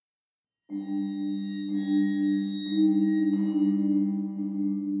Oh,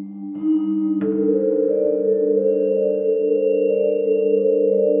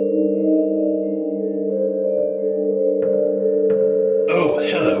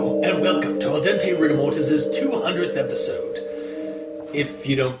 hello, and welcome to Al Dente Rigamortis' 200th episode. If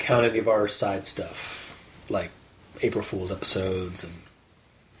you don't count any of our side stuff, like April Fool's episodes and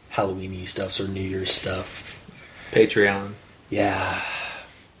Halloween-y stuff or New Year's stuff. Patreon. Yeah.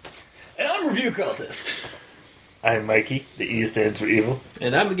 And I'm Review Cultist. I'm Mikey, the E stands for evil.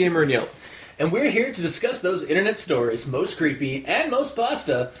 And I'm the Gamer in Yelp. And we're here to discuss those internet stories most creepy and most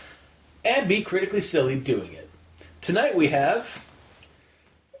pasta, and be critically silly doing it. Tonight we have...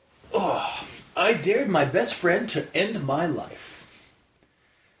 I dared my best friend to end my life.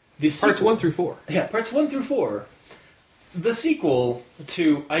 The Parts sequel- 1 through 4. Yeah, parts 1 through 4. The sequel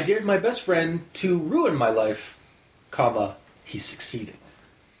to I dared my best friend to ruin my life, comma, he's succeeding.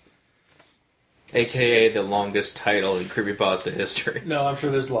 A.K.A. the longest title in creepypasta history. No, I'm sure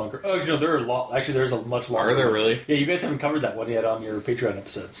there's longer. Oh, there are actually, there's a much longer. Are there one. really? Yeah, you guys haven't covered that one yet on your Patreon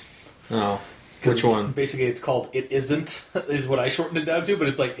episodes. Oh. Which one? Basically, it's called It Isn't, is what I shortened it down to, but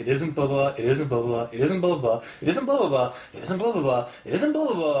it's like, it isn't blah blah, it isn't blah blah, it isn't blah blah, it isn't blah blah blah, it isn't blah blah blah, it isn't blah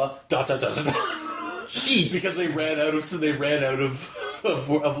blah blah, dot dot dot dot dot. Jeez. Because they ran out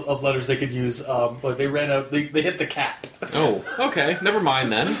of letters they could use, but they ran out, they hit the cap. Oh, okay. Never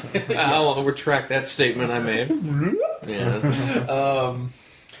mind then. I'll retract that statement I made. Yeah.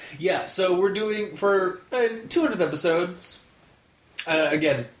 Yeah, so we're doing, for 200th episodes,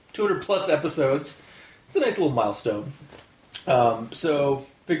 again, 200 plus episodes. It's a nice little milestone. So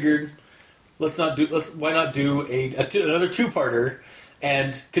figured, why not do another two-parter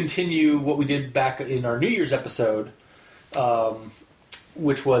and continue what we did back in our New Year's episode,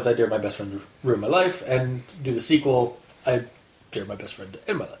 which was I Dare My Best Friend to Ruin My Life, and do the sequel, I Dare My Best Friend to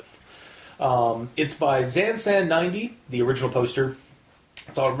End My Life. It's by Zansan90, the original poster.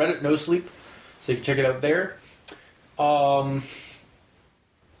 It's on Reddit, No Sleep, so you can check it out there.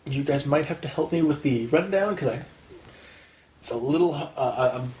 You guys might have to help me with the rundown, because it's a little...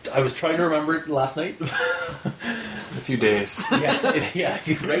 I was trying to remember it last night. A few days. yeah,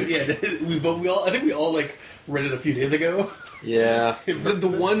 right. Yeah, I think we all like read it a few days ago. Yeah. The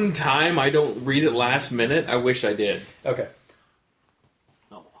one time I don't read it last minute, I wish I did. Okay.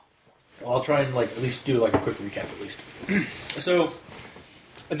 Well, I'll try and at least do a quick recap at least. So,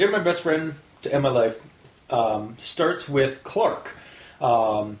 I Dare My Best Friend to End My Life starts with Clark,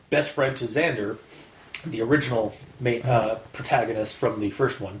 best friend to Xander, the original protagonist from the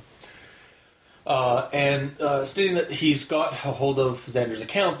first one. And stating that he's got a hold of Xander's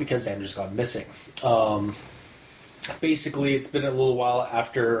account because Xander's gone missing. Basically, it's been a little while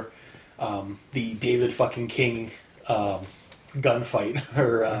after the David fucking King gunfight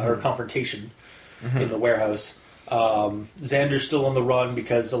or confrontation in the warehouse. Xander's still on the run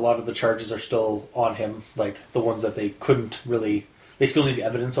because a lot of the charges are still on him, like the ones that they couldn't really... They still need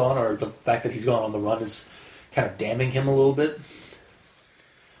evidence on, or the fact that he's gone on the run is kind of damning him a little bit.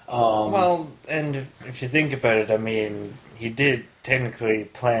 Well, and if you think about it, I mean, he did technically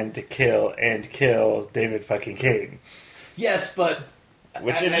plan to kill David fucking King. Yes, but...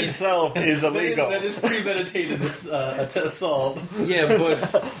 Which in itself is illegal. That is premeditated assault. Yeah,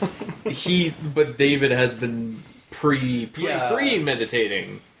 but David has been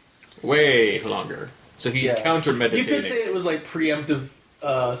premeditating way longer. So he's counter-meditating. You could say it was preemptive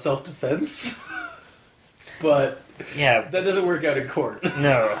self-defense, but yeah, that doesn't work out in court.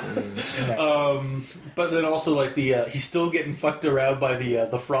 No. But then also he's still getting fucked around by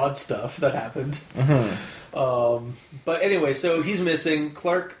the fraud stuff that happened. Mm-hmm. But anyway, so he's missing.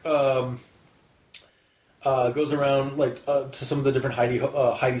 Clark goes around to some of the different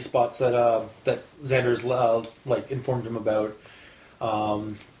hidey spots that Xander's informed him about.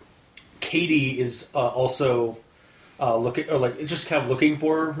 Katie is also looking, just kind of looking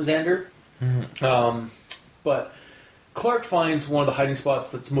for Xander. Mm-hmm. But Clark finds one of the hiding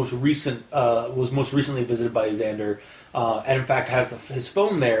spots that's was most recently visited by Xander, and in fact has his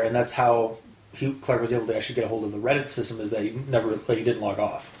phone there, and that's how Clark was able to actually get a hold of the Reddit system. Is that he didn't log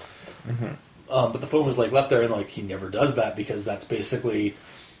off. Mm-hmm. But the phone was left there, and he never does that because that's basically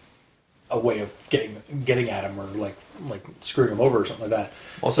a way of getting at him or screwing him over or something like that.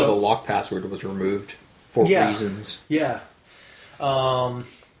 Also, the lock password was removed for reasons. Yeah.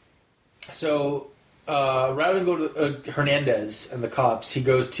 So rather than go to Hernandez and the cops, he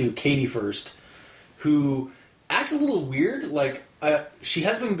goes to Katie first, who acts a little weird. She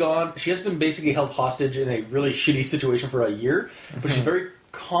has been gone. She has been basically held hostage in a really shitty situation for a year, but she's very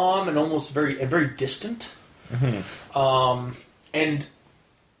calm and almost very distant. Mm-hmm. And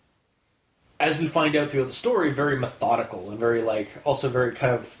as we find out throughout the story, very methodical and very also very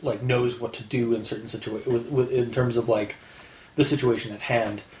kind of knows what to do in certain situations in terms of the situation at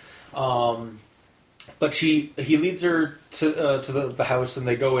hand. But he leads her to the house, and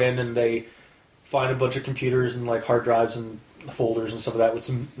they go in and they find a bunch of computers and hard drives and folders and stuff like that with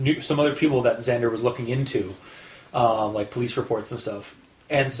some other people that Xander was looking into, police reports and stuff.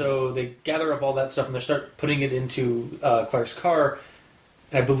 And so they gather up all that stuff and they start putting it into Clark's car.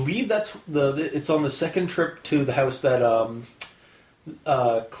 And I believe it's on the second trip to the house that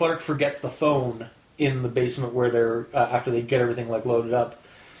Clark forgets the phone in the basement where they're after they get everything loaded up,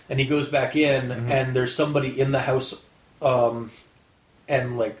 and he goes back in and there's somebody in the house, and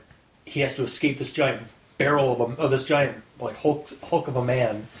he has to escape this giant barrel of this giant Hulk of a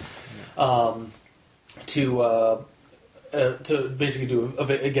man, to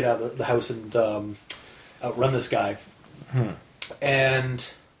basically get out of the house and outrun this guy. And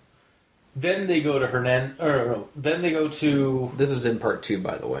then they go to then they go to... This is in part 2,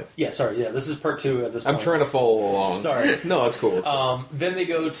 by the way. Yeah, sorry. Yeah, this is part 2 at this point. I'm trying to follow along. Sorry. No, it's cool. It's cool. Then they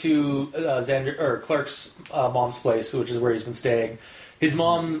go to Clark's mom's place, which is where he's been staying. His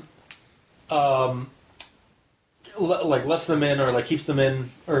mom lets them in, or keeps them in,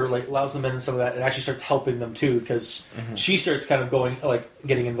 or allows them in and some of that, and actually starts helping them too, because she starts kind of going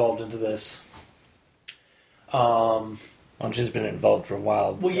getting involved into this. Well, she's been involved for a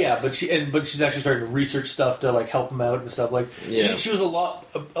while. Well, yeah, but she's actually starting to research stuff to help him out and stuff. She was a lot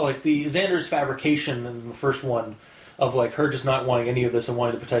the Xander's fabrication in the first one of her just not wanting any of this and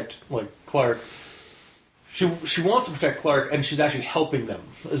wanting to protect Clark. She wants to protect Clark, and she's actually helping them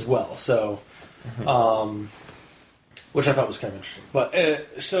as well. So, which I thought was kind of interesting. But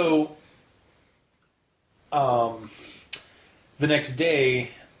the next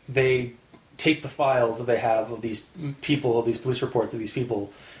day they take the files that they have of these people, of these police reports of these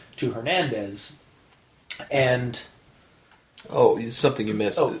people, to Hernandez, and something you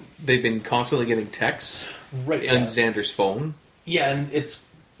missed. They've been constantly getting texts on Xander's phone. Yeah, and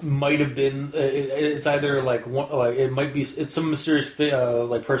might have been it's either it might be it's some mysterious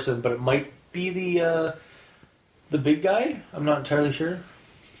person, but it might be the big guy. I'm not entirely sure.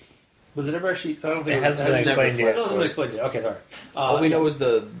 Was it ever actually? I don't think it hasn't been explained yet. It hasn't been explained yet. Okay, sorry. All we know is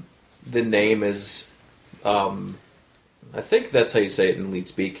the name is, I think that's how you say it in lead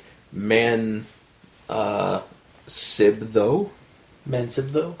speak, Mansibtho?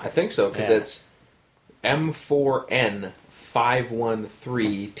 Mansibtho? I think so, because it's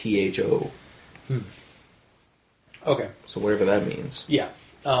M4N513THO. Okay. So whatever that means. Yeah.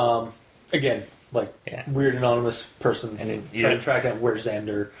 Again, weird anonymous person trying to track down where's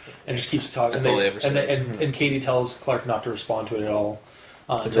Xander, and just keeps talking. That's all they ever says. And Katie tells Clark not to respond to it at all.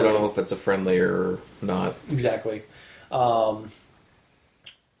 Because I don't know if it's a friendly or not. Exactly. Hernandez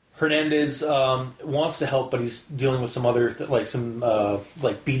wants to help, but he's dealing with some other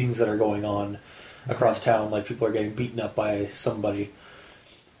beatings that are going on across town. People are getting beaten up by somebody.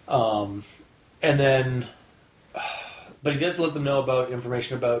 And then, but he does let them know about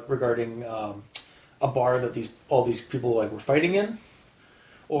information regarding a bar that all these people were fighting in.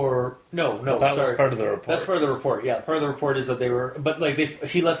 Or no, that was part of the report. That's part of the report. Yeah, part of the report is that they were, but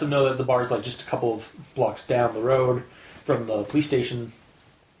he lets them know that the bar is just a couple of blocks down the road from the police station.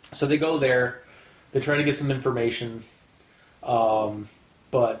 So they go there. They try to get some information,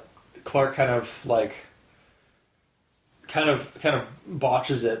 but Clark kind of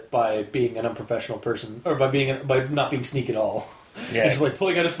botches it by being an unprofessional person, or by not being sneaky at all. Yeah. He's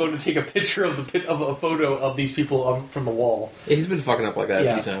pulling out his phone to take a picture of a photo of these people from the wall. Yeah, he's been fucking up like that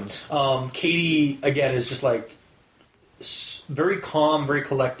a few times. Katie again is just very calm, very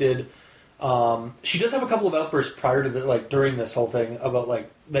collected. She does have a couple of outbursts prior to during this whole thing about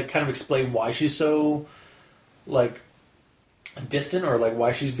that kind of explain why she's so distant, or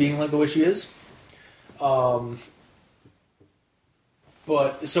why she's being the way she is. But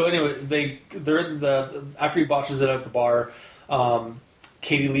so anyway, they're in after he botches it at the bar.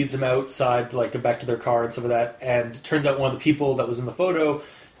 Katie leads them outside to get back to their car and stuff like that, and it turns out one of the people that was in the photo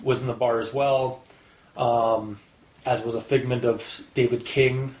was in the bar as well, as was a figment of David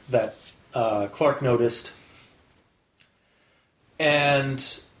King that Clark noticed.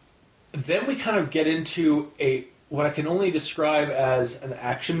 And then we kind of get into what I can only describe as an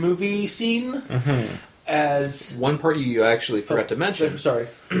action movie scene. As one part you actually forgot to mention, sorry,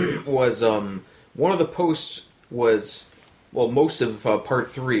 was one of the posts was. Well, most of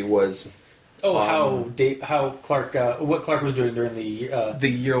part 3 was how Clark what Clark was doing during the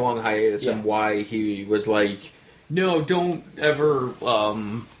year-long hiatus, and why he was no, don't ever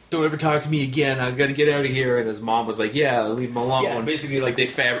don't ever talk to me again. I've got to get out of here. And his mom was like, yeah, leave him alone. Yeah, basically, like they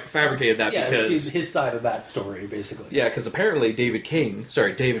fabricated that because it's his side of that story, basically. Yeah, because apparently David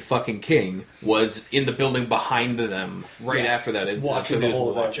fucking King was in the building behind them after that incident. Watching so the he was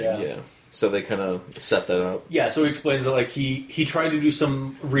whole watching. event, So they kind of set that up. Yeah, so he explains that like he tried to do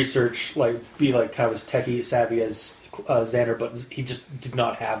some research, like be like kind of as techie savvy as Xander, but he just did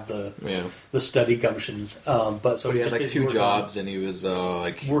not have the study gumption. But he had like 2 jobs, and he was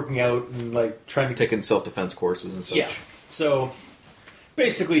like working out and like trying to taking self-defense courses and such. Yeah, so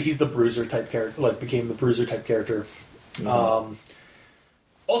basically he's the bruiser type character, like became the bruiser type character. Mm-hmm.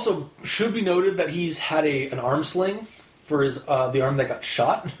 Also, should be noted that he's had an arm sling for his the arm that got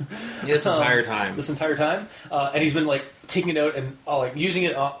shot. This entire time. And he's been like taking it out and like using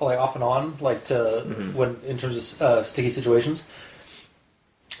it like off and on, like to when in terms of sticky situations.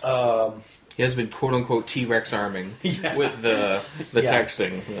 He has been quote unquote T-Rex arming with the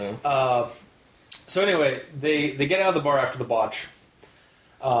texting. Yeah. So anyway, they get out of the bar after the botch.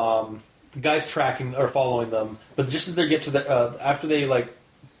 The guy's tracking or following them, but just as they get to the after they like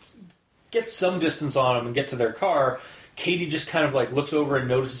get some distance on them and get to their car. Katie just kind of like looks over and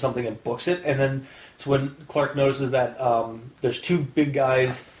notices something and books it, and then it's when Clark notices that there's 2 big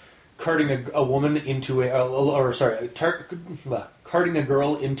guys carting a woman into carting a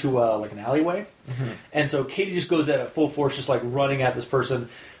girl into like an alleyway, and so Katie just goes at full force, just like running at this person.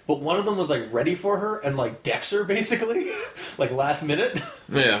 But one of them was like ready for her and like decks her basically, like last minute.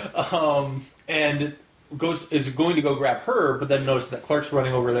 Yeah. And is going to go grab her, but then notices that Clark's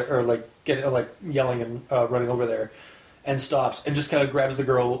running over there, or like yelling and running over there. And stops and just kind of grabs the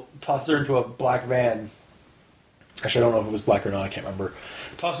girl, tosses her into a black van. Actually, I don't know if it was black or not. I can't remember.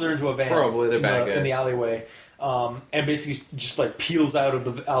 Tosses her into a van. Probably they're bad guys. In the alleyway, and basically just like peels out of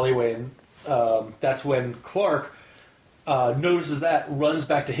the alleyway, and that's when Clark notices that, runs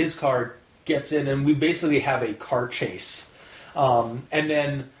back to his car, gets in, and we basically have a car chase. And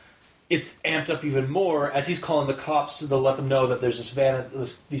then it's amped up even more as he's calling the cops to let them know that there's this van,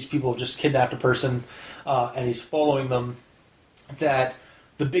 these people have just kidnapped a person, and he's following them. That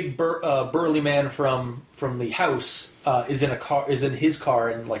the big burly man from the house is in his car,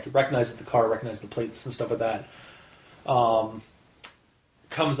 and like recognizes the car, recognizes the plates and stuff like that.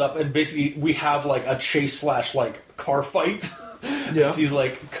 Comes up, and basically we have like a chase / like car fight. Yeah. As he's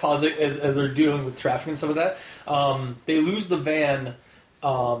like causing as they're dealing with traffic and stuff like that. They lose the van.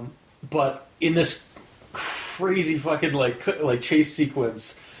 But in this crazy fucking like chase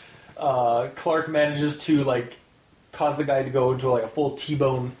sequence, Clark manages to like cause the guy to go into like a full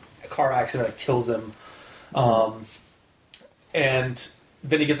T-bone car accident that kills him. And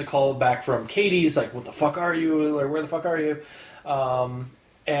then he gets a call back from Katie. He's like, "What the fuck are you? Or where the fuck are you?"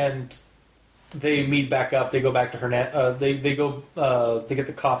 And they meet back up. They go back to Hernan. They get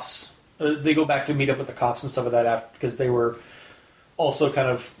the cops. They go back to meet up with the cops and stuff like that after, because they were also kind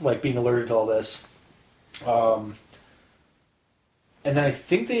of like being alerted to all this. And then I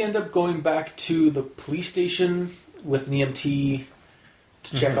think they end up going back to the police station with an EMT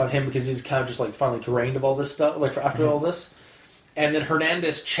to check on him, because he's kind of just like finally drained of all this stuff, like after all this. And then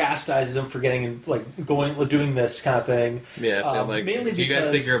Hernandez chastises him for getting doing this kind of thing. Yeah, so like, mainly do you guys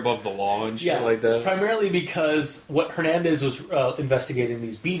think you're above the law and shit like that? Primarily because what Hernandez was investigating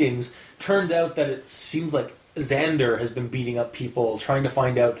these beatings, turned out that it seems like Xander has been beating up people, trying to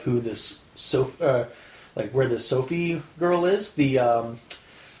find out who this where this Sophie girl is. The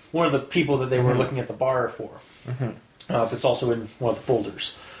one of the people that they were looking at the bar for. That's also in one of the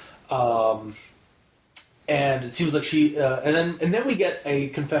folders. And it seems like she, and then we get a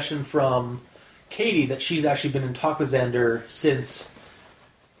confession from Katie that she's actually been in talk with Xander since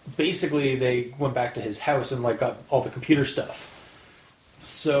basically they went back to his house and like got all the computer stuff.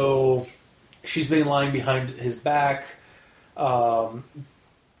 So she's been lying behind his back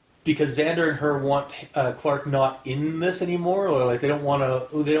because Xander and her want Clark not in this anymore, or like they don't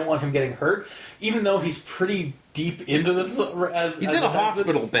want him getting hurt, even though he's pretty deep into this. He's in a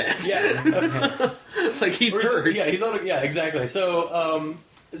hospital bed. Yeah, like he's hurt. Yeah, he's on. Yeah, exactly. So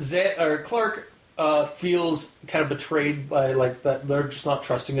Clark feels kind of betrayed by like that they're just not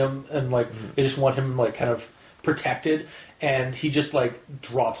trusting him, and like they just want him like kind of protected, and he just like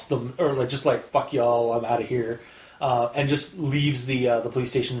drops them, or like just like fuck y'all, I'm out of here. And just leaves the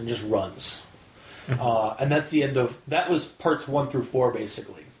police station and just runs. And that's the end of... That was parts 1 through 4,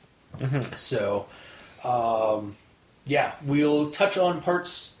 basically. So, yeah, we'll touch on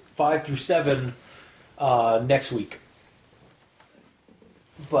parts 5 through 7 next week.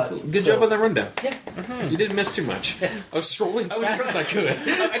 But good job on that rundown. Yeah. You didn't miss too much. I was strolling as fast as I could.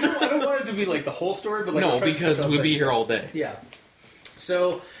 I don't want it to be like the whole story, but like... No, because we'd be here all day. Yeah.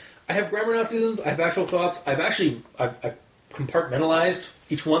 So, I have grammar Nazisms, I have actual thoughts. I've compartmentalized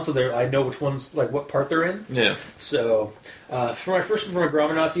each one so I know which one's, like, what part they're in. Yeah. So, for my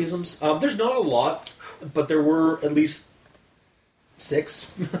grammar Nazisms, there's not a lot, but there were at least 6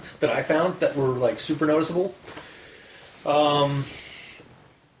 that I found that were, like, super noticeable. It's a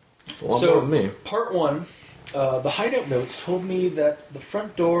lot more than me. Part 1, the hideout notes told me that the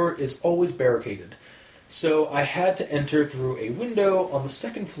front door is always barricaded. So I had to enter through a window on the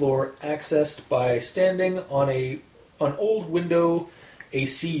 2nd floor, accessed by standing on an old window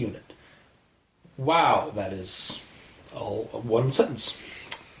AC unit. Wow, that is all one sentence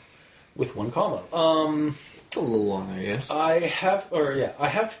with 1 comma. It's a little long, I guess. I have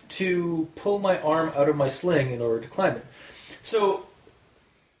to pull my arm out of my sling in order to climb it. So,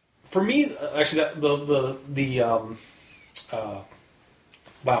 for me, actually,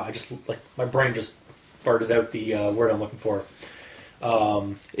 wow, I just, like, my brain just farted out the word I'm looking for.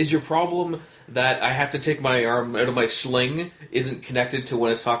 Is your problem that I have to take my arm out of my sling isn't connected to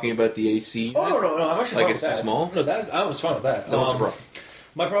when it's talking about the AC? Oh, no, I'm actually like fine it's with too that. small? No, I was fine with that. No, what's the problem?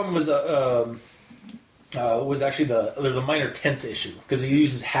 My problem was actually there's a minor tense issue, because he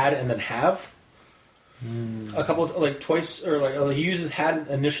uses had and then have. A couple of, like, twice, or like he uses had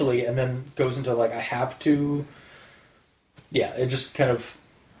initially and then goes into, like, I have to. Yeah, it was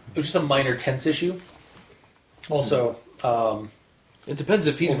just a minor tense issue. Also, it depends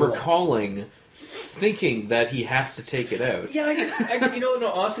if he's overall. recalling thinking that he has to take it out. Yeah, I guess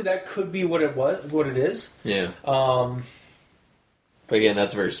honestly, that could be what it is. Yeah. But again,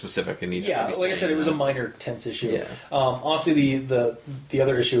 that's very specific, and Like I said, it was a minor tense issue. Yeah. Honestly, the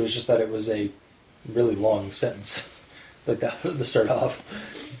other issue was just that it was a really long sentence, like that to start off.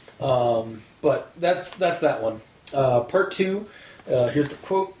 But that's that one. Part 2. Here's the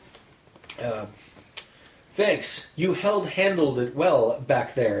quote. Thanks. You handled it well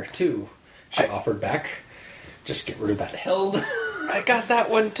back there too. She offered back. Just get rid of that held. I got that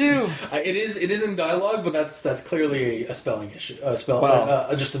one too. It is in dialogue, but that's clearly a spelling issue. Just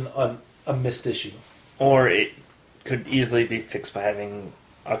a missed issue. Or it could easily be fixed by having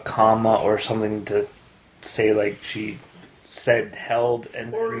a comma or something to say, like, she said held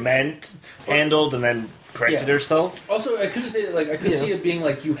and meant handled and then corrected herself. Also, I could say, like, see it being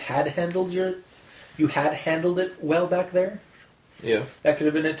like you had handled it well back there. Yeah, that could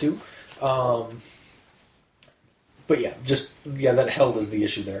have been it too. But yeah, that held is the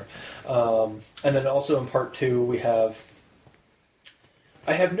issue there. And then also in part 2 we have,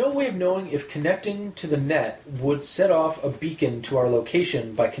 I have no way of knowing if connecting to the net would set off a beacon to our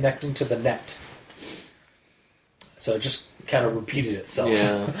location by connecting to the net. So it just kind of repeated itself.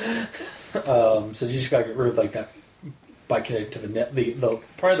 Yeah. So you just gotta get rid of, like, that by connecting to the net.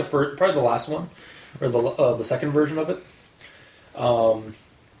 Probably the last one, or the second version of it.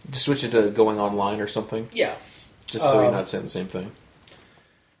 Just switch it to going online or something. Yeah. Just so you're not saying the same thing.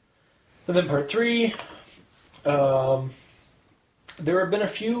 And then part 3, there have been a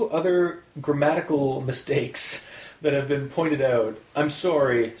few other grammatical mistakes that have been pointed out. I'm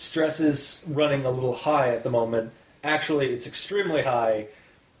sorry, stress is running a little high at the moment. Actually, it's extremely high.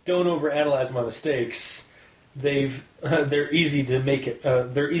 Don't overanalyze my mistakes. They're easy to make it.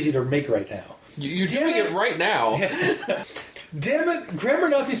 They're easy to make right now. You're doing it right now. Damn it! Grammar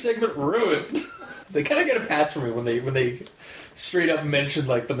Nazi segment ruined. They kind of get a pass for me when they straight up mention,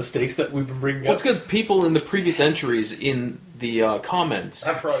 like, the mistakes that we've been bringing up. It's because people in the previous entries in the comments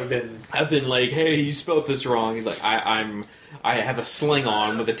I've been like, "Hey, you spelled this wrong." He's like, I have a sling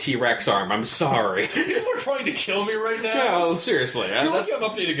on with a T-Rex arm. I'm sorry." People are trying to kill me right now. Yeah, well, seriously. You're lucky I'm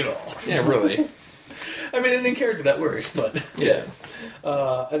updating it all. Yeah, really. I mean, in character that works, but Yeah.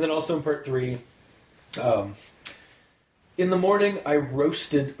 And then also in part 3, in the morning I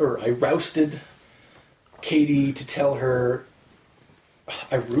rousted Katie to tell her.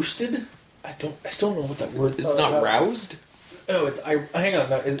 I roosted? I still don't know what that word is. It's not roused? No, hang on.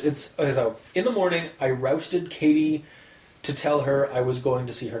 No, it's so in the morning I rousted Katie to tell her I was going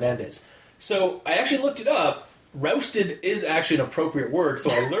to see Hernandez. So I actually looked it up. Rousted is actually an appropriate word, so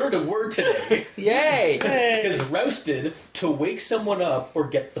I learned a word today. Yay! Because rousted, to wake someone up or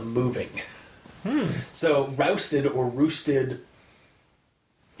get them moving. So rousted or roosted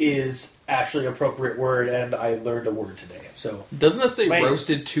is actually an appropriate word, and I learned a word today. So doesn't that say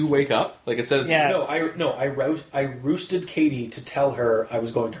roasted to wake up? Like it says. Yeah. I roosted Katie to tell her I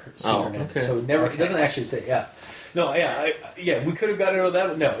was going to see Hernandez. Okay. So it doesn't actually say we could have gotten rid of that,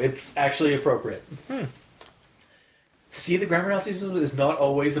 but no, it's actually appropriate. See, the grammar Nazism is not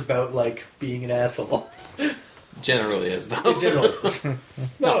always about, like, being an asshole. Generally is, though. It generally is.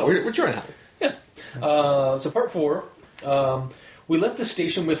 No, we're trying to help. Yeah. So part 4, We left the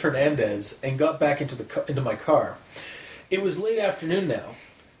station with Hernandez and got back into my car. It was late afternoon now.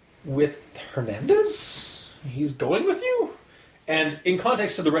 With Hernandez? He's going with you? And in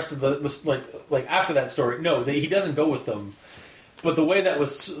context to the rest of the like after that story, no, he doesn't go with them. But the way that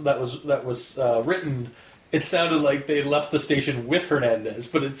was written, it sounded like they left the station with Hernandez.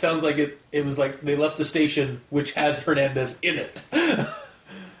 But it sounds like it was like they left the station which has Hernandez in it.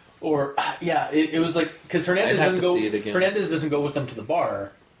 Or it was like because Hernandez doesn't go. Hernandez doesn't go with them to the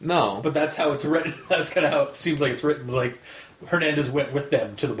bar. No, but that's how it's written. That's kind of how it seems like it's written. Like Hernandez went with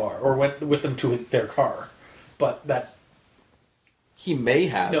them to the bar or went with them to their car, but that. He may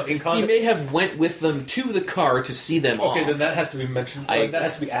have. No, he may have went with them to the car to see them off. Okay, then that has to be mentioned. That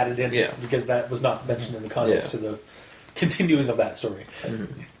has to be added in because that was not mentioned in the context of the continuing of that story.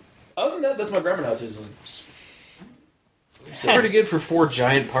 Mm-hmm. Other than that, that's my grammar Nazisms. It's pretty good for 4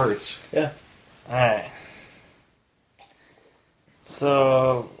 giant parts. Yeah. Alright.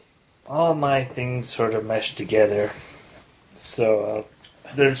 So, all my things sort of mesh together. So,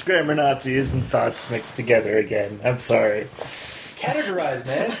 there's grammar Nazis and thoughts mixed together again. I'm sorry. Categorize,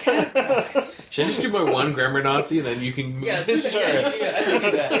 man. Categorize. Should I just do my one grammar Nazi and then you can move I think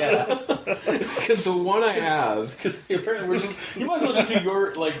that, Because the one I have... Because apparently you might as well just do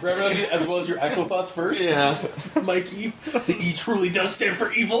your grammar Nazi as well as your actual thoughts first. Yeah. Mikey, the E truly does stand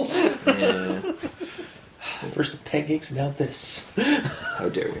for evil. Yeah. First the pancakes, now this. How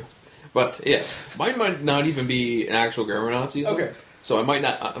dare you. But, yes. Mine might not even be an actual grammar Nazi. Okay. So I might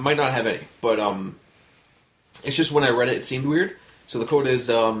not have any. But, it's just when I read it, it seemed weird. So the quote is,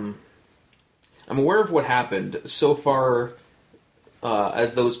 I'm aware of what happened. So far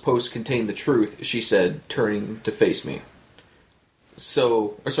as those posts contain the truth, she said, turning to face me.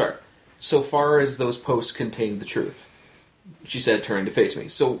 So far as those posts contain the truth, she said, turning to face me.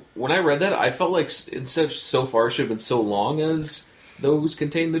 So when I read that, I felt like instead of so far, it should have been so long as those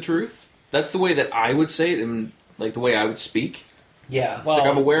contain the truth. That's the way that I would say it, and the way I would speak. Yeah. Well, it's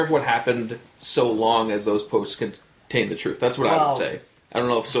I'm aware of what happened so long as those posts contain the truth. That's what I would say. I don't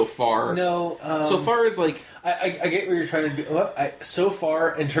know if so far... No. So far is I get what you're trying to do. Well, so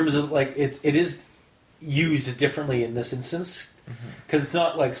far, in terms of, it is used differently in this instance. Because it's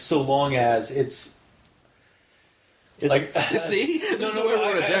not, so long as it's... see? This is where I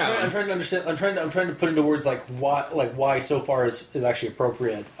wrote it down. I'm trying to understand... I'm trying to put into words, why so far is actually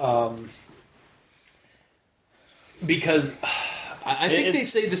appropriate. Because... I think they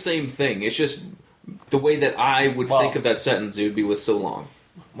say the same thing. It's just the way that I would think of that sentence, it would be with so long.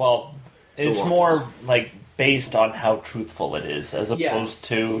 Well, it's more based on how truthful it is, as opposed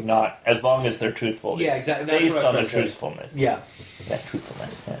to not as long as they're truthful. Yeah, exactly. That's based on the truthfulness. Yeah. That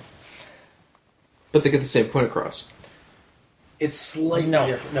truthfulness, yes. But they get the same point across. It's slightly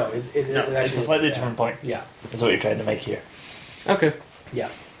different. No, it's a slightly different point. Yeah. Is what you're trying to make here. Okay. Yeah.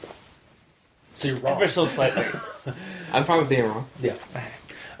 So you're wrong. Ever so slightly. I'm fine with being wrong. Yeah.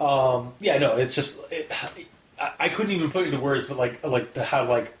 No, it's just... I couldn't even put it into words, but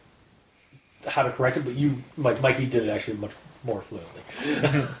how to correct it, but you, Mikey did it actually much more fluently.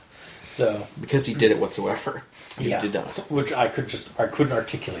 So... Because he did it whatsoever. You did not. Which I couldn't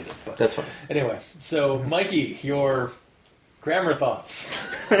articulate it, but... That's fine. Anyway, so Mikey, your grammar thoughts.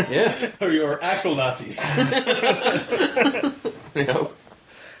 Yeah. Or your actual Nazis.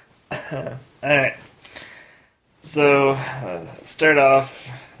 Alright. So, start off,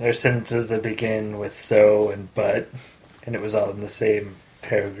 there are sentences that begin with so and but, and it was all in the same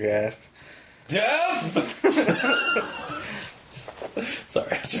paragraph. Death!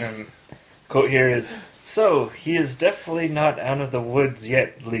 Sorry. Quote here is, so, he is definitely not out of the woods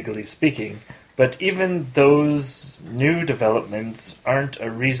yet, legally speaking, but even those new developments aren't a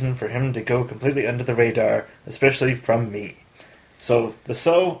reason for him to go completely under the radar, especially from me. So, the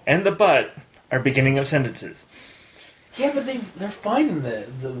so and the but are beginning of sentences. Yeah, but they're fine in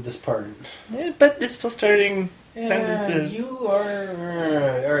this part. Yeah, but it's still starting sentences. You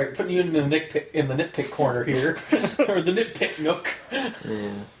are all right. Putting you in the nitpick corner here, or the nitpick nook.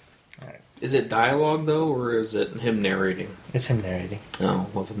 Yeah. Right. Is it dialogue though, or is it him narrating? It's him narrating. Oh,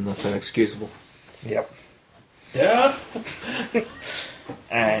 well then that's inexcusable. Yep. Death.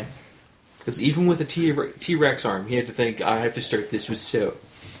 Alright. Because even with a T-Rex arm, he had to think, I have to start this with so.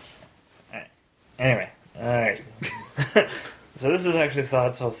 Alright. Anyway. Alright. So this is actually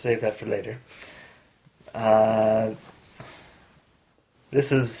thoughts, so I'll save that for later.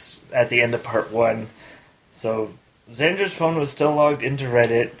 This is at the end of part 1. So, Xander's phone was still logged into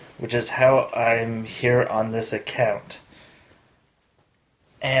Reddit, which is how I'm here on this account.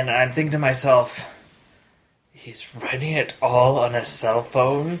 And I'm thinking to myself, he's writing it all on a cell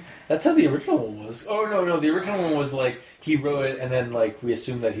phone. That's how the original one was. Oh, no, the original one was like, he wrote it and then like we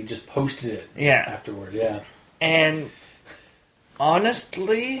assumed that he just posted it afterward, yeah. And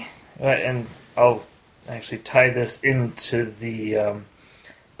honestly, and I'll actually tie this into the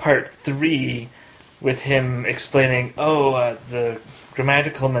part 3 with him explaining, the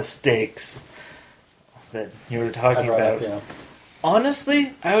grammatical mistakes that you were talking about. Yeah.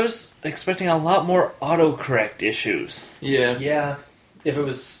 Honestly, I was expecting a lot more autocorrect issues. Yeah. Yeah. If it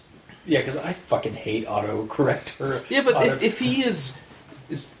was... Yeah, because I fucking hate autocorrect. Yeah, but if he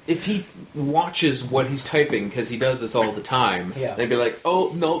if he watches what he's typing, because he does this all the time, they'd be like,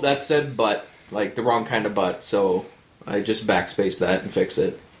 oh, no, that said but, like the wrong kind of but, so I just backspace that and fix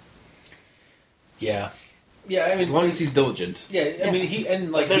it. Yeah. Yeah, I mean... As long as he's diligent. Yeah, I mean,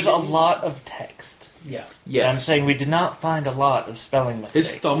 there's a lot of text. Yeah. Yes. I'm saying we did not find a lot of spelling mistakes.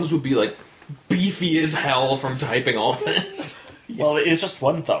 His thumbs would be, like, beefy as hell from typing all this. Yes. Well, it's just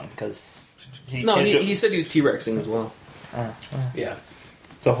one thumb, because he said he was T-Rexing as well. Yeah.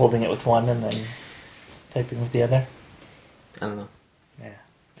 So holding it with one and then typing with the other? I don't know. Yeah.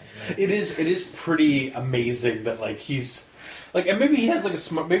 It is pretty amazing that, like, he's... Like, and maybe he has,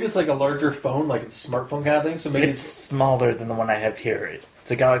 like, maybe it's, like, a larger phone, like, it's a smartphone kind of thing, so maybe it's smaller than the one I have here.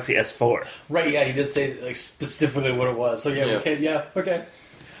 It's a Galaxy S4. Right, yeah, he did say, like, specifically what it was. So, okay.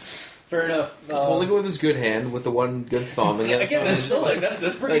 Fair enough. He's holding it with his good hand, with the one good thumb. And again, that's still, like,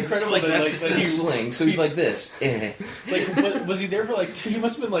 that's pretty incredible. That's his sling, so he's like this. Like, was he there for, like, he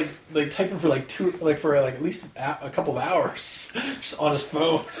must have been, like typing for, like, at least a couple of hours, just on his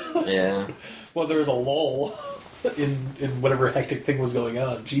phone. Yeah. Well, there was a lull in whatever hectic thing was going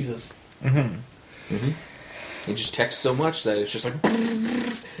on. Jesus. Mm-hmm. Mm-hmm. He just texts so much that it's just like...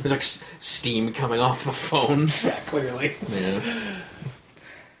 There's, like, steam coming off the phone. Yeah, clearly. Yeah.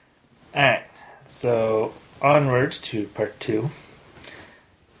 Alright, so onwards to part 2.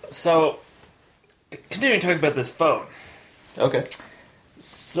 So, continuing talking about this phone. Okay.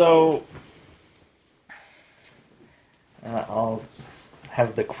 So, I'll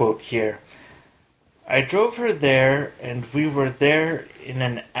have the quote here. I drove her there, and we were there in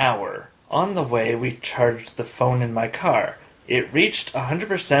an hour. On the way, we charged the phone in my car. It reached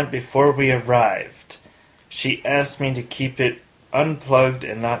 100% before we arrived. She asked me to keep it unplugged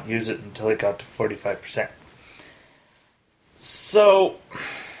and not use it until it got to 45%. So,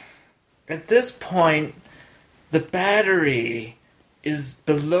 at this point, the battery is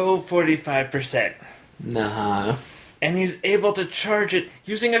below 45%. Nah. And he's able to charge it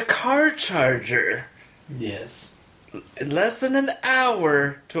using a car charger. Yes. Less than an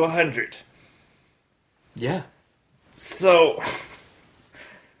hour to 100. Yeah. So...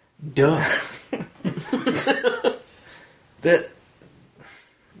 Duh.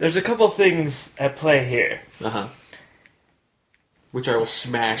 There's a couple things at play here. Uh-huh. Which I will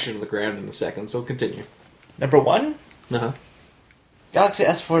smash into the ground in a second, so continue. Number 1, Uh-huh. Galaxy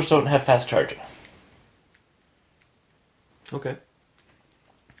S4s don't have fast charging. Okay.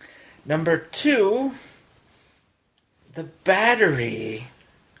 Number 2, the battery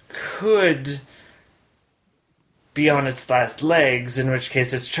could be on its last legs, in which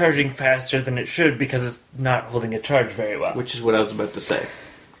case it's charging faster than it should because it's not holding a charge very well. Which is what I was about to say.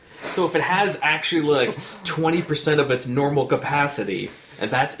 So if it has actually like 20% of its normal capacity, and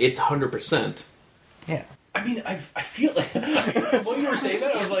that's its 100%. Yeah. I mean, I feel like... when you were saying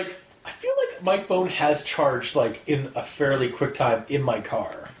that, I was like, I feel like my phone has charged, like, in a fairly quick time in my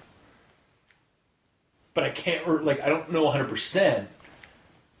car. But I can't... Like, I don't know 100%,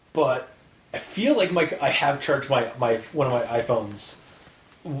 but I feel like I have charged my one of my iPhones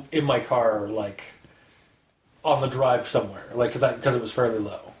in my car, like, on the drive somewhere. Like, because it was fairly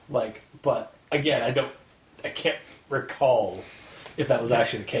low. Like, but, again, I can't recall if that was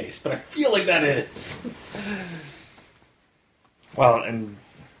actually the case, but I feel like that is. Well, and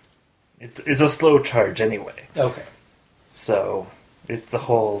it's a slow charge anyway. Okay. So, it's the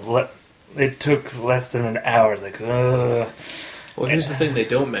whole... It took less than an hour. It's like, ugh. Well, here's the thing they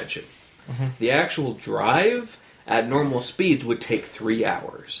don't mention. Mm-hmm. The actual drive at normal speeds would take 3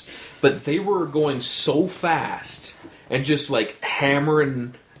 hours. But they were going so fast and just, like,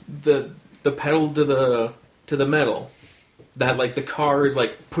 hammering the pedal to the metal that, like, the car is,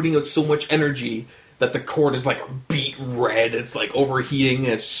 like, putting out so much energy that the cord is, like, beet red. It's, like, overheating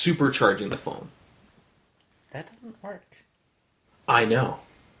and it's supercharging the phone. That doesn't work. I know.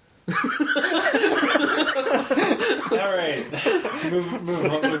 Alright.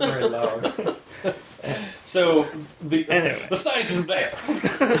 Move right along. So, the science isn't there.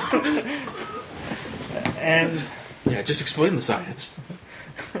 And... Yeah, just explain the science.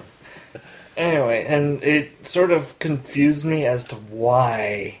 Anyway, and it sort of confused me as to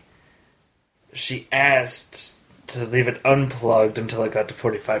why she asked to leave it unplugged until it got to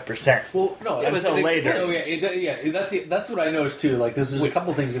 45%. Well, no, until later. Oh, that's what I noticed too. Like, there's a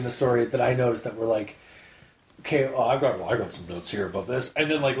couple things in the story that I noticed that were like, okay, I got some notes here about this,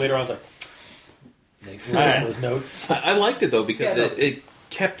 and then like later on, I was like, those notes. I liked it though because it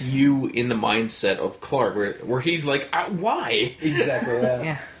kept you in the mindset of Clark, where he's like, why? Exactly. Yeah.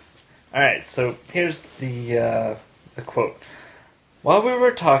 Yeah. All right. So here's the quote. While we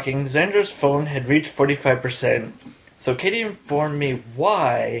were talking, Xander's phone had reached 45%, so Katie informed me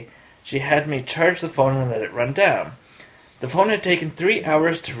why she had me charge the phone and let it run down. The phone had taken 3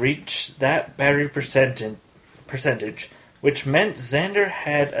 hours to reach that battery percentage, which meant Xander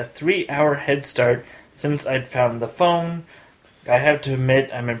had a 3-hour head start since I'd found the phone. I have to admit,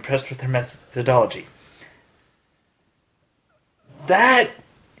 I'm impressed with her methodology. That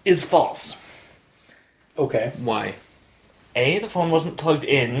is false. Okay. Why? A, the phone wasn't plugged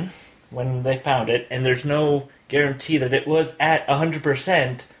in when they found it, and there's no guarantee that it was at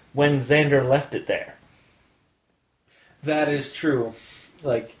 100% when Xander left it there. That is true.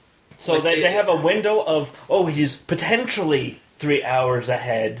 So they have a window of, he's potentially 3 hours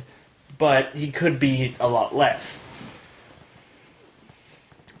ahead, but he could be a lot less.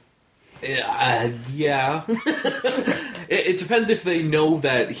 Yeah. It depends if they know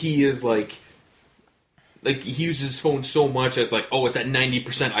that he is like he uses his phone so much as like, it's at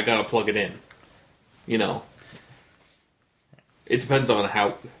 90%, I gotta plug it in. You know. It depends on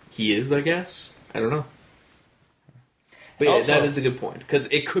how he is, I guess. I don't know. But yeah, that is a good point. Because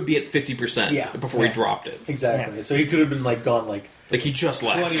it could be at 50% before he dropped it. Exactly. Yeah. So he could have been gone like he just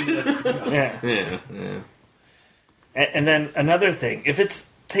left. 20 minutes. Yeah. And then another thing, if it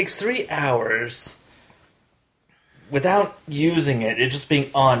takes 3 hours without using it just being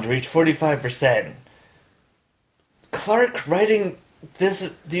on to reach 45%, Clark writing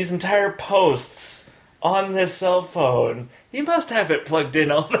these entire posts on this cell phone, he must have it plugged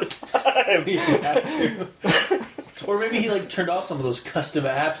in all the time. He had to. Or maybe he turned off some of those custom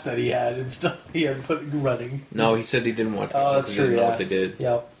apps that he had and stuff he had put running. No, he said he didn't want to. Oh, that's true. He didn't know what they did.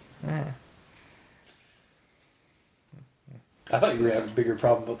 Yep. Yeah. I thought you were having a bigger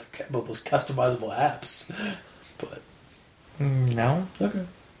problem about those customizable apps, but no. Okay.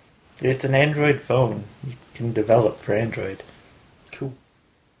 It's an Android phone. You can develop for Android. Cool.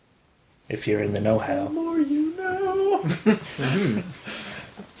 If you're in the know-how. The more you know.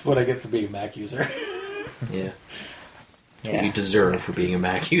 That's what I get for being a Mac user. Yeah. That's what you deserve for being a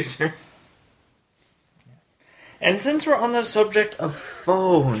Mac user. And since we're on the subject of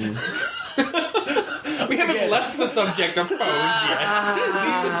phones... We haven't left the subject of phones yet.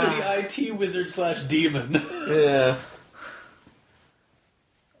 Leave it to the IT wizard / demon. Yeah.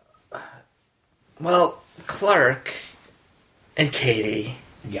 Well, Clark and Katie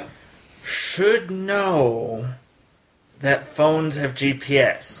should know that phones have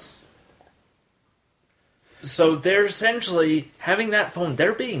GPS. So they're essentially having that phone,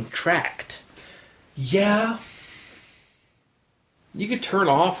 they're being tracked. Yeah. You could turn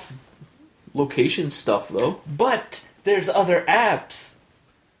off location stuff, though. But there's other apps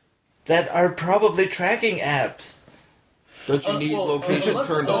that are probably tracking apps. Don't you need location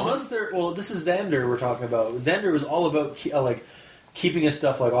turned on? This is Xander we're talking about. Xander was all about keeping his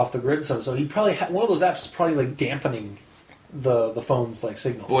stuff off the grid and stuff. So he probably one of those apps is probably dampening the phone's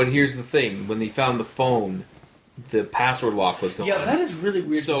signal. But here's the thing: when they found the phone, the password lock was gone. Yeah, that is really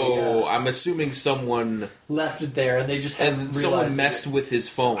weird. So I'm assuming someone left it there, and they just haven't someone messed with his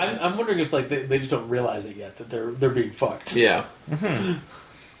phone. I'm wondering if they just don't realize it yet that they're being fucked. Yeah. Mm-hmm.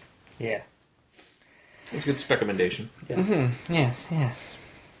 Yeah. It's a good recommendation. Yeah. Mm-hmm. Yes.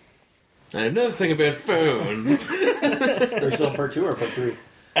 And another thing about phones. There's still part 2 or part 3?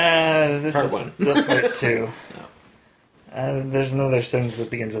 This part is 1. Still part 2. No. There's another sentence that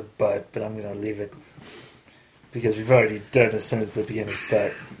begins with but I'm going to leave it because we've already done a sentence that begins with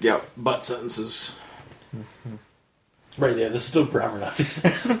but. Yep, but sentences. Mm-hmm. Right, yeah, this is still grammar Nazis.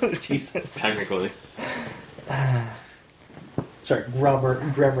 Jesus. Technically. Sorry,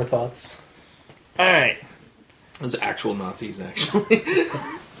 grammar thoughts. Alright. Those actual Nazis, actually.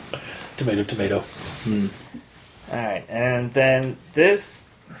 Tomato. Alright, and then this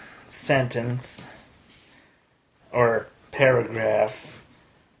sentence, or paragraph,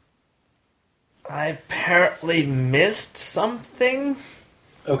 I apparently missed something.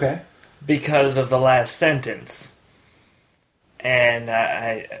 Okay. Because of the last sentence. And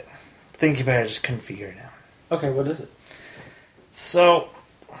I thinking about it, I just couldn't figure it out. Okay, what is it? So,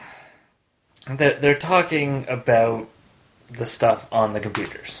 they're talking about the stuff on the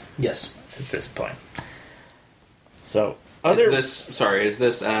computers. Yes. at this point. So, is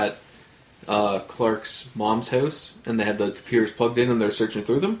this at Clark's mom's house, and they had the computers plugged in, and they're searching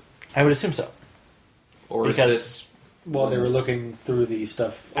through them? I would assume so. Or is this... Well, they were looking through the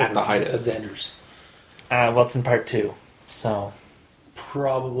stuff at the hideout. At Xander's. Well, it's in part 2, so...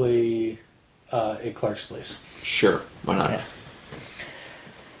 Probably at Clark's place. Sure, why not? Yeah.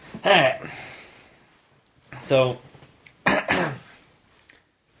 Alright. So,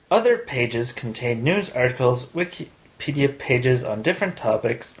 other pages contain news articles, Wikipedia pages on different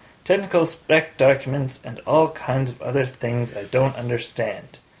topics, technical spec documents, and all kinds of other things I don't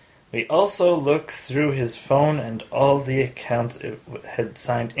understand. We also looked through his phone and all the accounts it had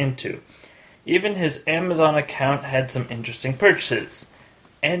signed into. Even his Amazon account had some interesting purchases.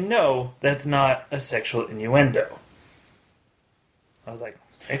 And no, that's not a sexual innuendo. I was like,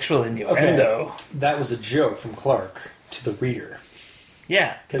 sexual innuendo? Okay. That was a joke from Clark to the reader.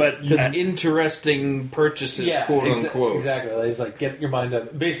 Yeah, but... Because interesting purchases, quote-unquote. Exactly. He's like, get your mind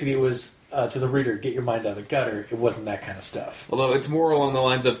out... Basically, it was, to the reader, get your mind out of the gutter. It wasn't that kind of stuff. Although it's more along the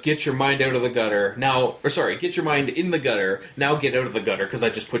lines of, get your mind out of the gutter, now... Or sorry, get your mind in the gutter, now get out of the gutter, because I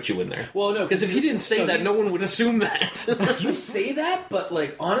just put you in there. Well, no... Because if he didn't say that, no one would assume that. You say that, but,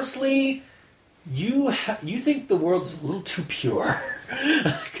 like, honestly... You think the world's a little too pure.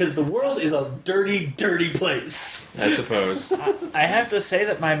 Because the world is a dirty, dirty place. I suppose. I have to say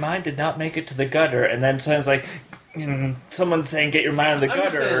that my mind did not make it to the gutter, and then someone's like, someone saying get your mind in the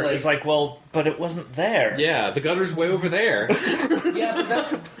gutter saying, like, is like, well, but it wasn't there. Yeah, the gutter's way over there. Yeah, but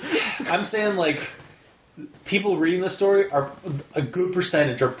that's... I'm saying, like, people reading the story, are a good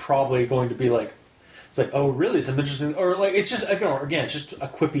percentage are probably going to be like, it's like, oh, really? Some interesting... Or, like, it's just, again, it's just a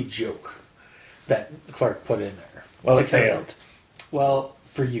quippy joke that Clark put in there. Well, like, it failed. Well,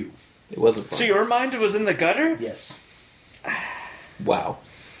 for you. It wasn't fun. So your mind was in the gutter? Yes. Wow.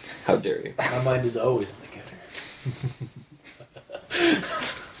 How dare you. My mind is always in the gutter.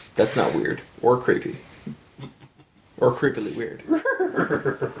 That's not weird. Or creepy. Or creepily weird.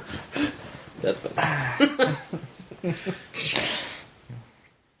 That's better.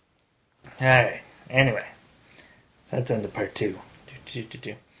 Alright, anyway. So that's into part 2.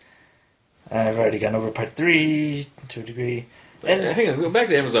 I've already gone over part 3 to a degree. And Hang on, go back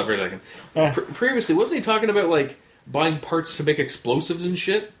to Amazon for a second. Previously, wasn't he talking about, like, buying parts to make explosives and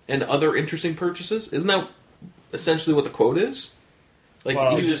shit? And other interesting purchases? Isn't that essentially what the quote is? Like,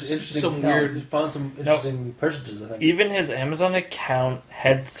 well, he was some weird... He found some interesting purchases, I think. even his Amazon account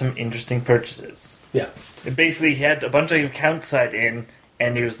had some interesting purchases. Yeah. Basically, he had a bunch of accounts signed in,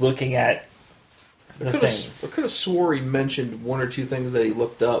 and he was looking at the things. I could have swore he mentioned one or two things that he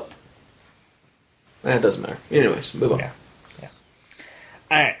looked up. It doesn't matter. Anyways, move on. Yeah.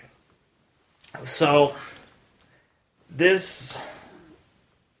 Alright. So, this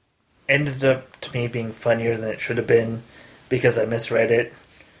ended up to me being funnier than it should have been because I misread it.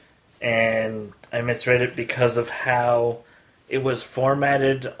 And I misread it because of how it was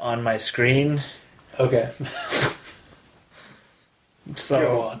formatted on my screen. Okay. Go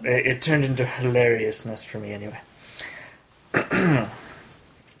So, on. it turned into hilariousness for me anyway. I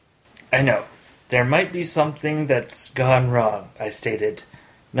know. There might be something that's gone wrong, I stated.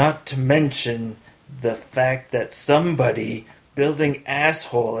 Not to mention the fact that somebody building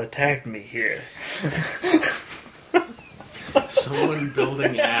asshole attacked me here. Someone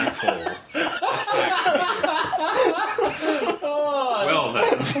building asshole. Oh, Well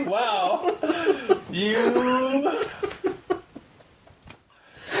then. wow. You...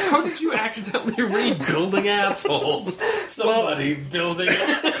 How did you accidentally read building asshole? Somebody building...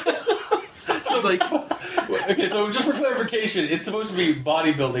 Sounds like... Okay, so just for clarification, it's supposed to be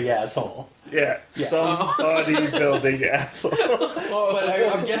bodybuilding asshole. Yeah, Yeah. somebody building asshole.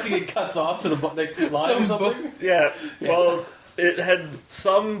 But I'm guessing it cuts off to the next line or something? Yeah, well, it had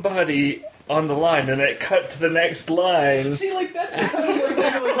somebody on the line, and it cut to the next line. See, like, that's kind of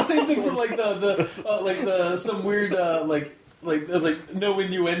like the same thing from, like, the some weird, there's, like, no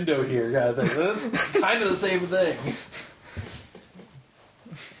innuendo here kind of thing. That's kind of the same thing.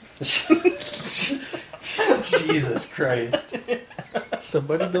 Jesus Christ.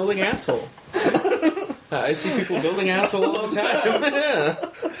 Somebody building asshole. I see people building asshole all the time. Yeah,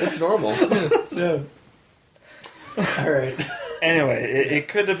 that's normal. Yeah. Alright. Anyway, it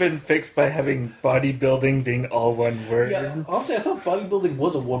could have been fixed by having bodybuilding being all one word. Yeah, honestly, I thought bodybuilding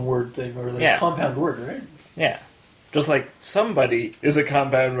was a one-word thing, or like a compound word, right? Yeah. Just like somebody is a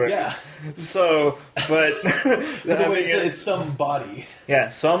compound word. Yeah. So, but... It's some body. Yeah,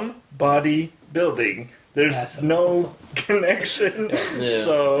 some body building. There's That's no connection. Yeah.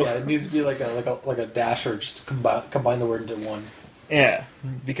 So Yeah, it needs to be like a dash or just combine the word into one. Yeah,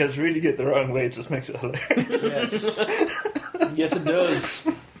 because reading it the wrong way just makes it hilarious. Yes. Yes, it does.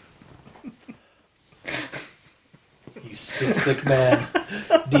 You sick man,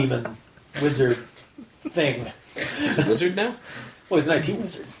 demon, wizard, thing. Is he a wizard now? Well, he's an IT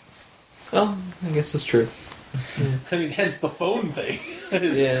wizard. Oh, I guess that's true. Yeah. I mean, hence the phone thing.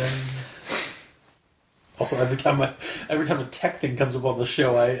 Yeah. Also, every time a tech thing comes up on the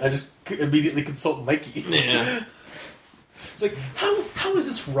show, I just immediately consult Mikey. Yeah. It's like, how is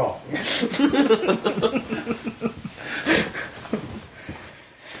this wrong?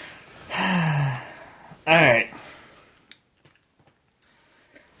 Alright.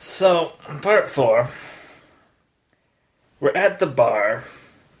 So, part 4. We're at the bar,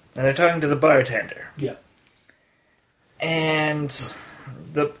 and they're talking to the bartender. Yeah. And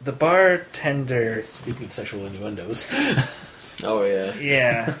the bartender... Speaking of sexual innuendos. Oh, yeah.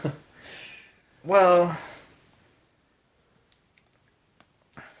 Yeah. Well...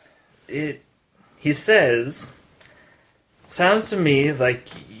 He says, sounds to me like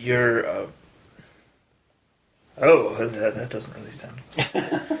you're... Oh, that doesn't really sound...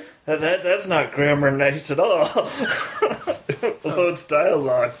 that's not grammar nice at all. Although it's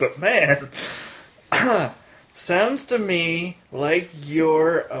dialogue, but man... Sounds to me like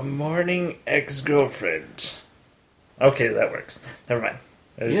you're a morning ex-girlfriend. Okay, that works. Never mind.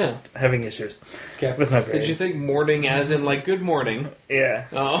 I was just having issues with my brain. Did you think morning as in, like, good morning? Yeah.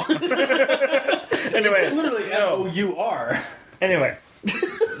 Oh. Anyway. Literally, no. M-O-U-R. Anyway.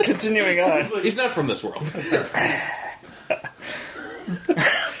 Continuing on. He's not from this world.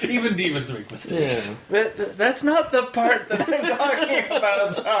 Even demons make mistakes. Yeah. That's not the part that I'm talking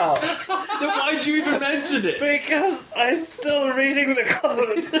about, though. Then why'd you even mention it? Because I'm still reading the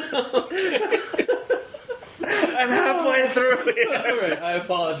quote. I'm halfway through here. Alright, I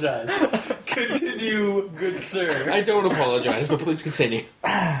apologize. Continue, good sir. I don't apologize, but please continue.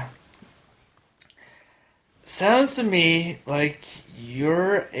 Sounds to me like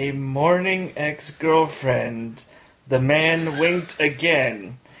you're a morning ex-girlfriend. The man winked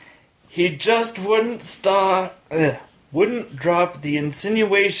again. He just wouldn't wouldn't drop the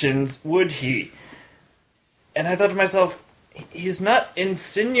insinuations, would he? And I thought to myself, he's not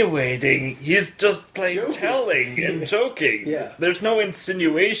insinuating, he's just telling and joking. Yeah. There's no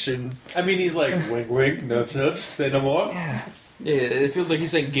insinuations. I mean, he's like, wink, wink, nudge, nudge, say no more. Yeah. Yeah, it feels like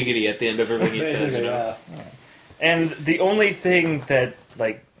he's saying giggity at the end of everything he says, you know? Yeah. And the only thing that,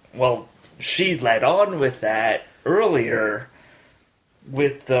 she led on with that earlier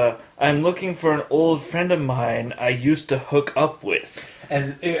with the, I'm looking for an old friend of mine I used to hook up with.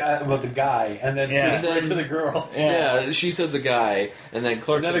 And about the guy, and then switch right to the girl. Yeah, she says a guy, and then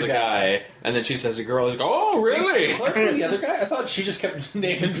Clark says a guy, and then she says a girl. He's go, oh, really? Clark said the other guy? I thought she just kept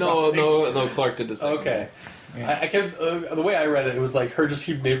naming No, Clark did the same. Okay. Yeah. I kept, the way I read it, it was like her just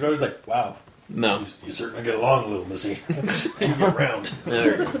keep naming her. I was like, wow. No. You certainly get along, little missy. You get around.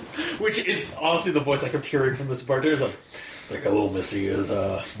 Which is honestly the voice I kept hearing from this bartender. It's like, hello, missy,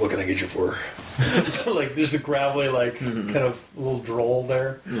 what can I get you for? So, there's a gravelly, kind of little droll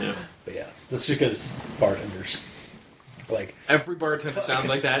there. Yeah. But yeah, that's because bartenders. Every bartender sounds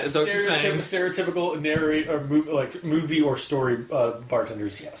like that. Is that what you're saying? Stereotypical movie or story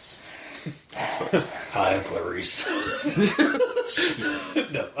bartenders, yes. Hi, I'm Clarice. No,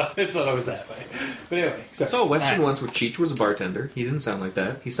 it's not always that way. But anyway. I saw a Western once where Cheech was a bartender. He didn't sound like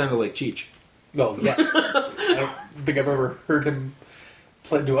that. He sounded like Cheech. Oh, yeah. I don't think I've ever heard him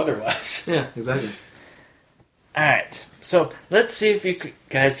do otherwise. Yeah, exactly. Alright, so let's see if you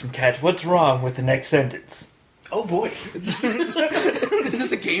guys can catch what's wrong with the next sentence. Oh boy. Is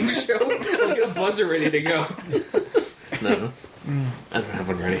this a game show? I'll get a buzzer ready to go. No. I don't have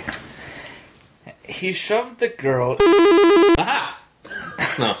one ready. He shoved the girl... Aha!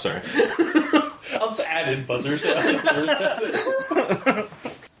 No, sorry. I'll just add in buzzers.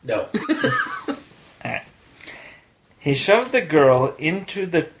 No. Right. He shoved the girl into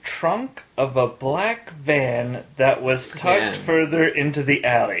the trunk of a black van that was tucked further into the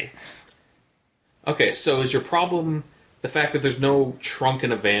alley. Okay, so is your problem the fact that there's no trunk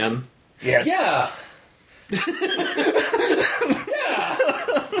in a van? Yes. Yeah.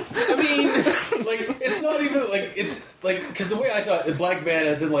 I mean, it's not even, it's, because the way I thought, a black van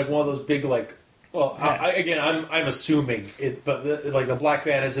as in, one of those big, I'm assuming it, but, the black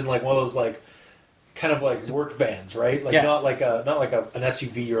van is in, one of those, kind of work vans, right? Not like an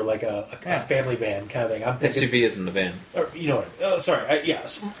SUV or a family van kind of thing. I'm thinking SUV isn't a van. Or, sorry.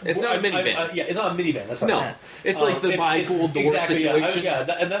 Yes, it's not a minivan. It's not a minivan. That's what no. It's like the bifold door exactly, situation. Yeah,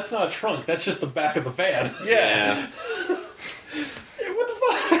 and that's not a trunk. That's just the back of the van. Yeah. What the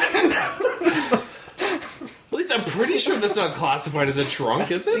fuck? At least I'm pretty sure that's not classified as a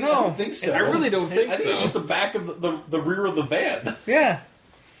trunk, is it? I don't think so. I really don't think I think so. it's just the back of the rear of the van. Yeah.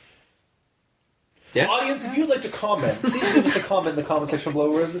 Yeah. Audience, if you'd like to comment, please give us a comment in the comment section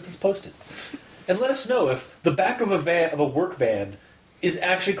below where this is posted, and let us know if the back of a work van is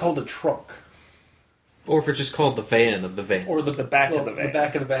actually called a trunk, Or if it's just called the van of the van. or the back of the van. the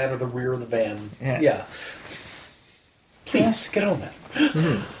back of the van, or the rear of the van. Yeah. Please get on that.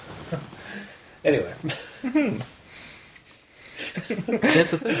 Anyway,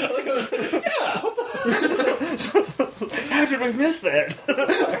 That's the thing. How did we miss that?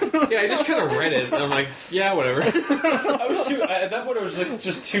 Yeah, I just kind of read it, and I'm like, yeah, whatever. I was too at that point. I was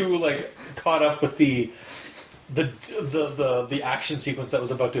just too caught up with the action sequence that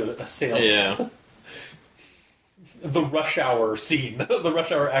was about to assail us. Yeah. The rush hour scene, the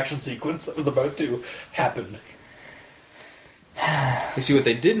rush hour action sequence that was about to happen. You see, what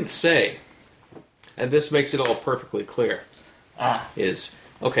they didn't say, and this makes it all perfectly clear, is,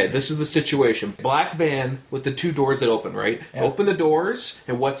 okay, this is the situation. Black van with the 2 doors that open, right? Yeah. Open the doors,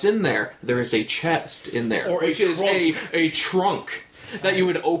 and what's in there? There is a chest in there. Or a which is trunk. a trunk that you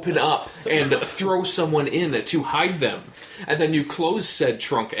would open up and throw someone in to hide them. And then you close said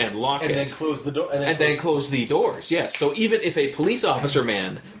trunk and lock And it. then close the door. And then close the doors, yes. So even if a police officer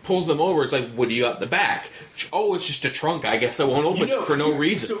man pulls them over, it's like, what do you got in the back? Oh, it's just a trunk. I guess I won't open it for no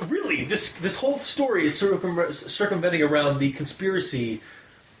reason. So really, this whole story is circumventing around the conspiracy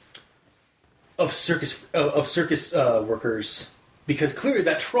of circus workers, because clearly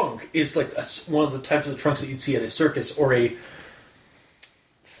that trunk is like one of the types of trunks that you'd see at a circus or a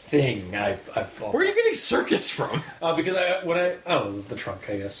thing. Where are you getting circus from? Because I don't know, the trunk,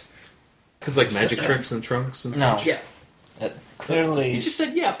 I guess. Because like magic tricks and trunks and No. such? Yeah. Clearly, You just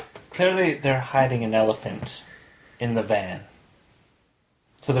said yep. clearly they're hiding an elephant in the van.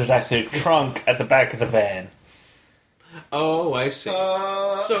 So there's actually a trunk at the back of the van. Oh, I see.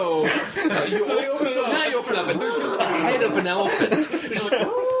 So now you open up and there's just a head of an elephant.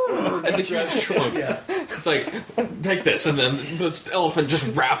 And the huge trunk. Yeah. It's like, take this, and then the elephant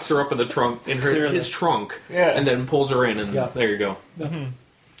just wraps her up in the trunk, in his trunk, Yeah. and then pulls her in, and Yeah. there you go.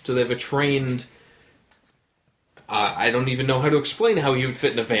 So they have a trained. I don't even know how to explain how he would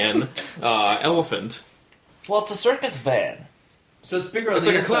fit in a van. Elephant. Well, it's a circus van. So it's bigger on It's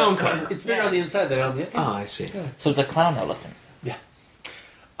the like a inside. clown car. It's bigger on the inside than on the outside. Oh, I see. So it's a clown elephant. Yeah.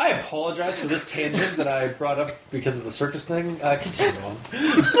 I apologize for this tangent that I brought up because of the circus thing. Continue on.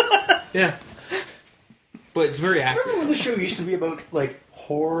 Yeah. But it's very accurate. Remember when the show used to be about,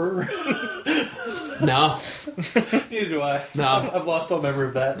 horror? No. Neither do I. No. I've lost all memory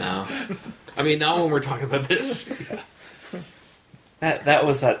of that. No. I mean, now when we're talking about this. That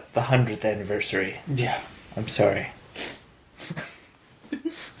was at the 100th anniversary. Yeah. I'm sorry.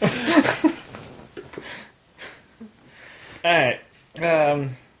 Alright.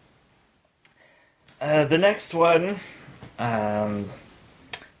 The next one that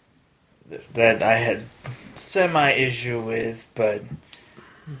I had semi-issue with, but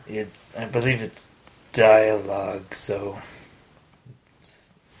I believe it's dialogue, so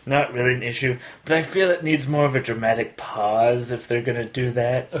it's not really an issue. But I feel it needs more of a dramatic pause if they're gonna do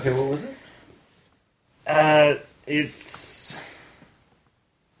that. Okay, what was it? It's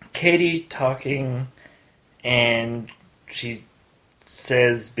Katie talking, and she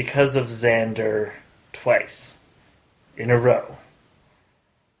says, because of Xander, twice in a row.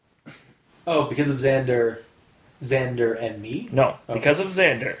 Oh, because of Xander and me? No, Okay. because of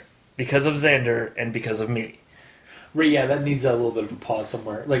Xander, and because of me. Right, yeah, that needs a little bit of a pause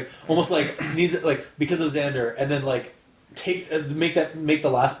somewhere. Almost needs because of Xander, and then make the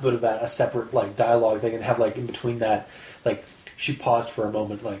last bit of that a separate dialogue thing, and have in between that she paused for a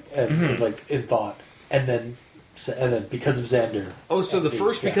moment in thought, and then because of Xander. Oh, so the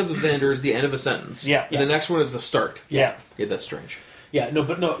first yeah. because of Xander is the end of a sentence. Yeah. And the next one is the start. Yeah. Yeah, that's strange. Yeah, no,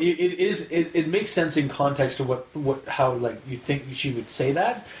 but no, it makes sense in context to how you think she would say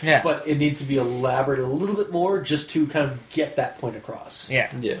that. Yeah. But it needs to be elaborated a little bit more just to kind of get that point across.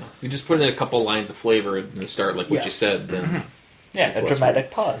 Yeah. Yeah. You just put in a couple lines of flavor in the start, like what Yeah. you said, then. Yeah, It's a less dramatic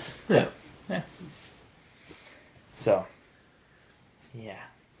pause. Yeah. Yeah. So. Yeah.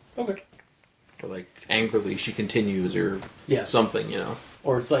 Okay. Or angrily she continues or Yeah. something,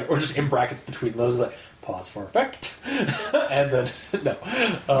 Or it's or just in brackets between those, pause for effect, and then no.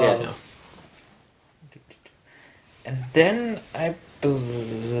 Yeah, no. And then I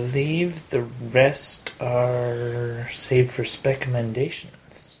believe the rest are saved for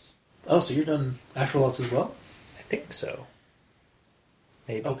specumentations. Oh, so you're done actual lots as well? I think so.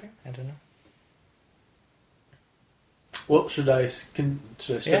 Maybe. Okay. I don't know. Well, should I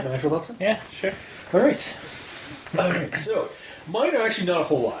start Yeah. my actual lots then? Yeah, sure. All right. Alright, so mine are actually not a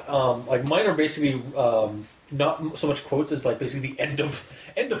whole lot. Like mine are basically not so much quotes as like basically the end of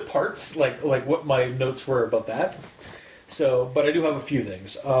parts, like what my notes were about that. So, but I do have a few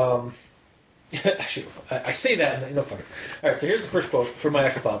things. Actually, I say that and fuck it. Alright, so here's the first quote for my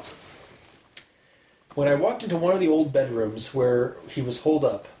actual thoughts. When I walked into one of the old bedrooms where he was holed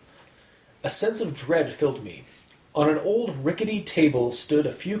up, a sense of dread filled me. On an old rickety table stood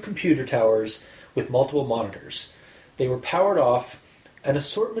a few computer towers with multiple monitors. They were powered off. An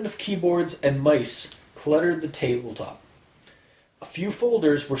assortment of keyboards and mice cluttered the tabletop. A few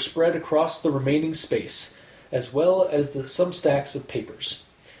folders were spread across the remaining space, as well as some stacks of papers.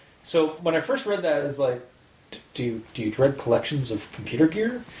 So when I first read that, it's like, do you dread collections of computer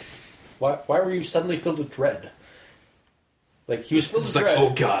gear? Why were you suddenly filled with dread? Like, he was filled with dread, oh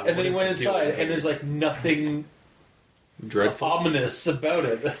god, and then he went inside, and there's like nothing dreadful, ominous about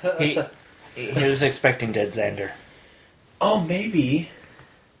it. He was expecting dead Xander. Oh, maybe.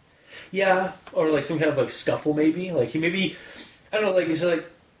 Yeah, or like some kind of like scuffle, maybe. Like he maybe, I don't know. Like he's like,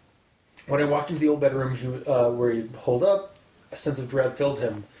 when I walked into the old bedroom, where he holed up, a sense of dread filled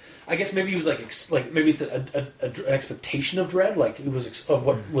him. I guess maybe he was like maybe it's an expectation of dread, like it was of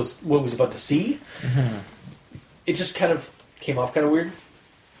what was about to see. Mm-hmm. It just kind of came off kind of weird.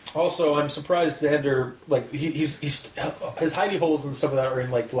 Also, I'm surprised Xander, like he's his hidey holes and stuff like that are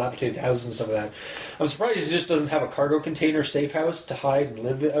in like dilapidated houses and stuff like that. I'm surprised he just doesn't have a cargo container safe house to hide and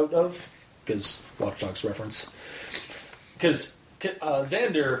live out of, because Watch Dogs reference. Because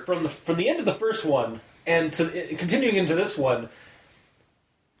Xander from the end of the first one and continuing into this one.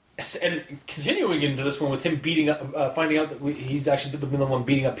 And continuing into this one with him beating up, finding out that he's actually been the one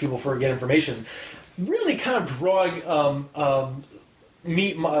beating up people for get information, really kind of drawing I'm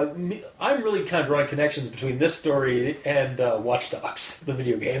really kind of drawing connections between this story and Watch Dogs, the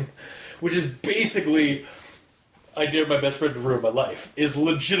video game, which is basically I Dare My Best Friend to Ruin My Life, is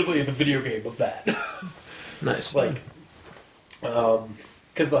legitimately the video game of that. Nice. Like,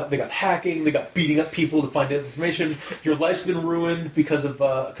 because they got hacking, they got beating up people to find information. Your life's been ruined because of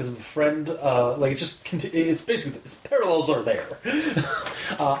a friend. Like it's basically parallels are there.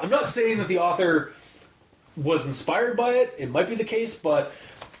 I'm not saying that the author was inspired by it. It might be the case, but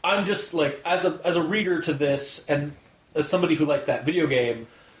I'm just like as a reader to this, and as somebody who liked that video game,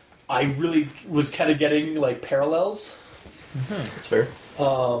 I really was kind of getting like parallels. Mm-hmm. That's fair.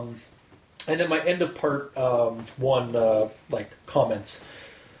 And then my end of part one like comments.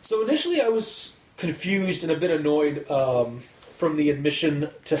 So initially I was confused and a bit annoyed from the admission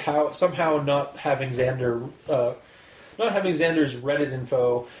to how somehow not having Xander's Reddit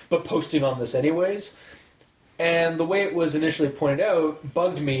info, but posting on this anyways. And the way it was initially pointed out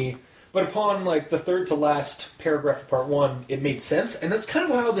bugged me, but upon like the third to last paragraph of part one, it made sense. And that's kind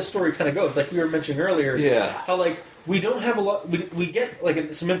of how the story kind of goes. Like we were mentioning earlier, how like we don't have a lot. We get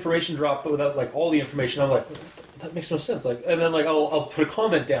like some information dropped, but without like all the information. I'm like, that makes no sense. Like, and then like I'll put a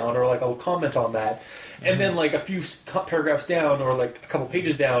comment down, or like I'll comment on that, and then like a few paragraphs down, or like a couple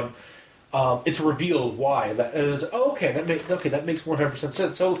pages down, it's revealed why that. And it's that makes 100%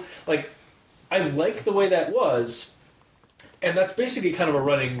 sense. So like, I like the way that was, and that's basically kind of a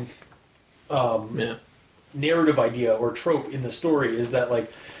running narrative idea or trope in the story, is that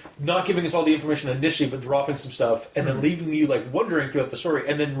like not giving us all the information initially, but dropping some stuff, and then leaving you like wondering throughout the story,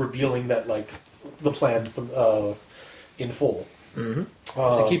 and then revealing that like the plan in full. Mm-hmm.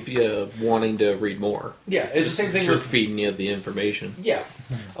 To keep you wanting to read more. Yeah, it's the same thing. Jerk feeding you the information. Yeah.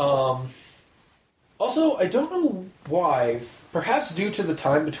 Also, I don't know why. Perhaps due to the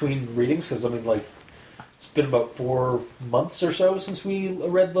time between readings, because I mean, like, it's been about 4 months or so since we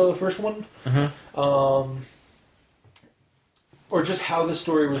read the first one. Mm-hmm. Or just how the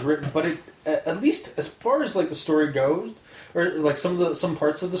story was written, but it, at least as far as like the story goes, or like some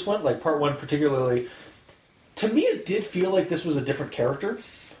parts of this one, like part one particularly, to me it did feel like this was a different character.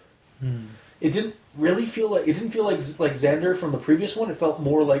 It didn't feel like Xander from the previous one. It felt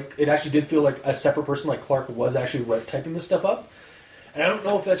more like it actually did feel like a separate person. Like Clark was actually typing this stuff up, and I don't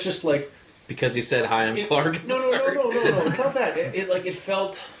know if that's just like because he said, "Hi, I'm Clark." No. It's not that. It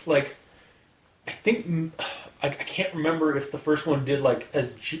felt like I think. I can't remember if the first one did like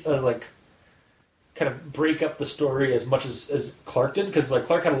as like kind of break up the story as much as Clark did, because like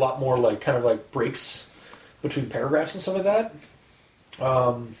Clark had a lot more like kind of like breaks between paragraphs and stuff like that.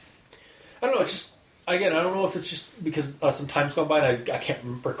 I don't know. It's just again, I don't know if it's just because some time's gone by and I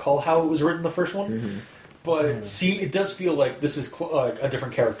can't recall how it was written the first one. But it does feel like this is a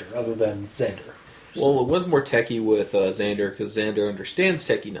different character other than Xander. Well, it was more techie with Xander because Xander understands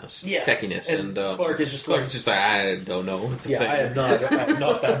techiness. Yeah. Techiness, and Clark is just Clark's just like, I don't know. It's a thing. I'm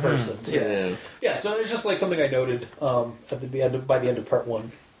not that person. Yeah. Yeah, so it's just like something I noted by the end of part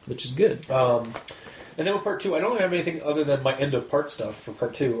 1. Which is good. And then with part 2, I don't have anything other than my end of part stuff for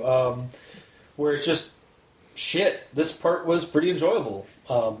part 2, where it's just, shit, this part was pretty enjoyable.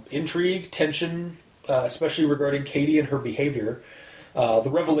 Intrigue, tension, especially regarding Katie and her behavior. The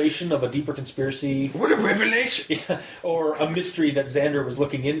revelation of a deeper conspiracy. What a revelation! Yeah, or a mystery that Xander was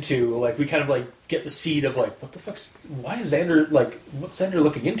looking into. Like, we kind of, like, get the seed of, like, what the fuck's... Why is Xander, like... What's Xander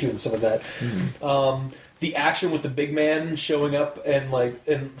looking into and stuff like that? Mm-hmm. The action with the big man showing up and, like...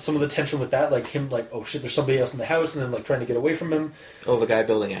 And some of the tension with that, like, him, like, oh, shit, there's somebody else in the house, and then, like, trying to get away from him. Oh, the guy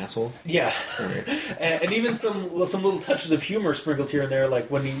building asshole? Yeah. Right. and even some little touches of humor sprinkled here and there,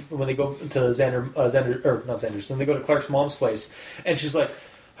 like, when they go to Xander... Or, not Xander's, then they go to Clark's mom's place, and she's like...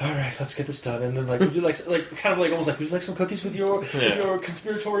 All right, let's get this done. And then, like, would you like kind of like almost like, would you like some cookies with your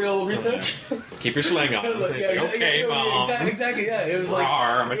conspiratorial research? Keep your slang on. Okay, Mom. Exactly. Yeah, it was like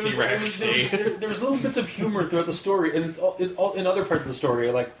I'm a T-Rex. There was little bits of humor throughout the story, and it's all in other parts of the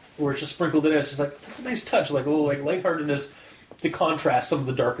story, like where it's just sprinkled in. It's just like that's a nice touch, like a little like lightheartedness to contrast some of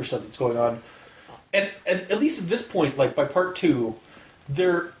the darker stuff that's going on. And at least at this point, like by part 2,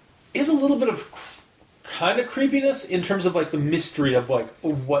 there is a little bit of kind of creepiness in terms of like the mystery of like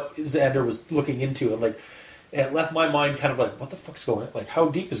what Xander was looking into, and like it left my mind kind of like, what the fuck's going on? Like, how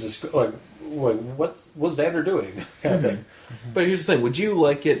deep is this? Like what's Xander doing? Kind of thing. Mm-hmm. But here's the thing: would you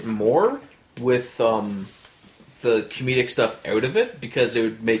like it more with the comedic stuff out of it, because it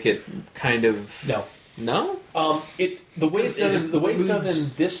would make it kind of no. The way it's done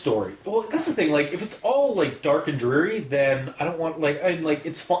in this story. Well, that's the thing. Like, if it's all like dark and dreary, then I don't want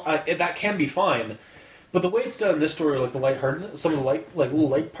it's that can be fine. But the way it's done in this story, like the lightheartedness, some of the little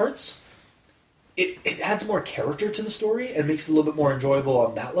light parts, it adds more character to the story and makes it a little bit more enjoyable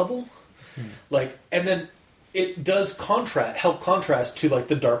on that level. Like, and then it does help contrast to like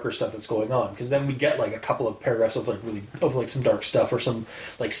the darker stuff that's going on, because then we get like a couple of paragraphs of like some dark stuff or some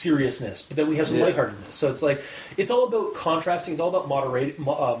like seriousness, but then we have some lightheartedness. So it's like it's all about contrasting. It's all about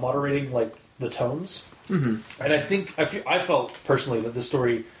moderating like the tones. Mm-hmm. And I felt personally that this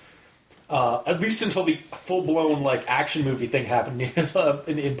story. At least until the full-blown like action movie thing happened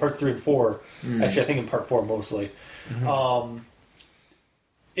in parts 3 and 4. Actually, I think in part 4 mostly. Mm-hmm.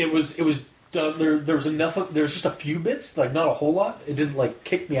 It was done. There was enough. There was just a few bits, like not a whole lot. It didn't like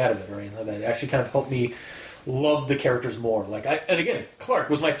kick me out of it or anything like that. It actually kind of helped me love the characters more. Like, and again, Clark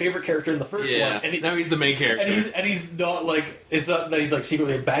was my favorite character in the first one. And now he's the main character, and he's not like, it's not that he's like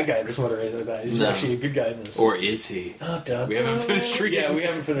secretly a bad guy in this one or anything like that. He's actually a good guy in this. Or is he? We haven't finished yet. Yeah, we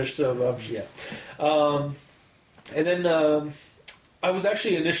haven't finished yet. And then I was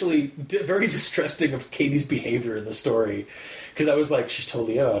actually initially very distrusting of Katie's behavior in the story. Because I was like, she's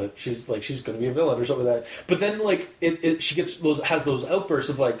totally in on it. She's like, she's going to be a villain or something like that. But then, like, she has those outbursts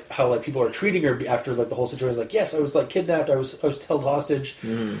of like how like people are treating her after like the whole situation. Like, yes, I was like kidnapped. I was held hostage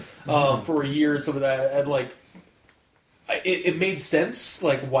for a year and stuff like that. And like, it made sense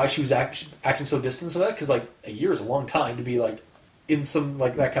like why she was acting so distant of that. Because like a year is a long time to be like in some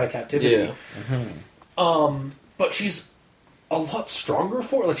like that kind of captivity. Yeah. Mm-hmm. But she's a lot stronger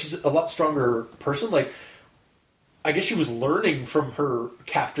for it. Like, she's a lot stronger person. Like, I guess she was learning from her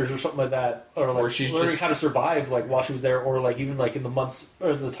captors or something like that, or like she's learning how to survive, like while she was there, or like even like in the months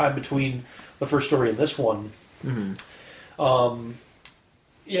or the time between the first story and this one. Mm-hmm.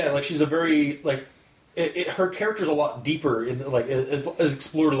 Yeah, like she's a very like her character's a lot deeper in like is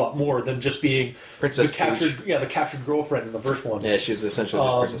explored a lot more than just being Princess the captured girlfriend in the first one. Yeah, she was essentially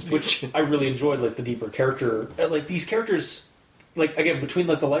just Princess Peach, which I really enjoyed, like the deeper character. Like these characters. Like, again, between,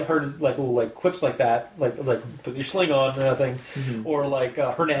 like, the lighthearted, like, little, like, quips like that, like put your sling on and everything, or, like,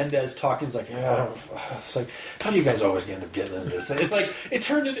 Hernandez talking, it's like, yeah, it's like, how do you guys always end up getting into this? It's like, it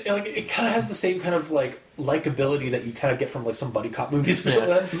turned into, like, it kind of has the same kind of, like, likability that you kind of get from, like, some buddy cop movies or something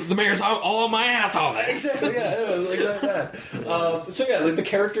like that. The mayor's all on my ass all this. Exactly, yeah, like that. So, yeah, like, the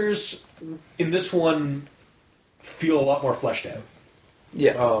characters in this one feel a lot more fleshed out.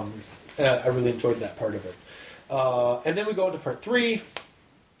 Yeah. And I really enjoyed that part of it. And then we go into part 3,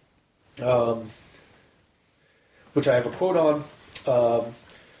 which I have a quote on.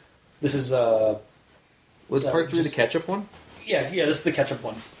 This is... Was part 3 the ketchup one? Yeah, this is the ketchup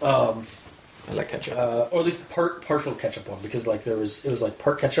one. I like ketchup. Or at least the partial ketchup one, because like it was like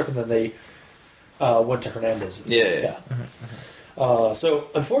part ketchup, and then they went to Hernandez's. Yeah. So,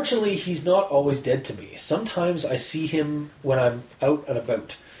 unfortunately, he's not always dead to me. Sometimes I see him when I'm out and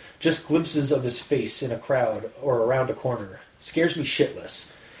about. Just glimpses of his face in a crowd or around a corner. Scares me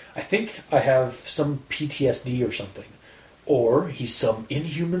shitless. I think I have some PTSD or something. Or he's some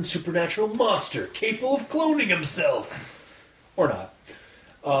inhuman supernatural monster capable of cloning himself. Or not.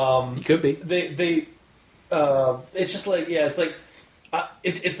 He could be. It's just like, yeah, it's like,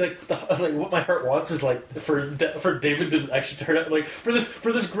 it's like what my heart wants is like for David to actually turn out like for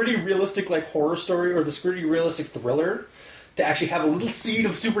this gritty realistic like horror story or this gritty realistic thriller to actually have a little seed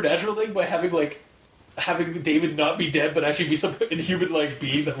of supernatural thing by having David not be dead but actually be some inhuman like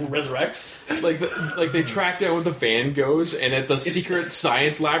being that resurrects. Like they track down where the van goes and it's a secret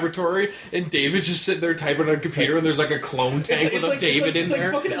science laboratory and David's just sitting there typing on a computer and there's like a clone tank with a David in there.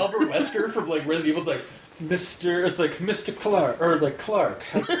 It's like fucking Albert Wesker from like Resident Evil. It's like Mr. Clark, or like Clark.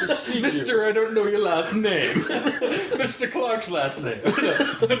 How good to see Mr. I don't know your last name. Mr. Clark's last name.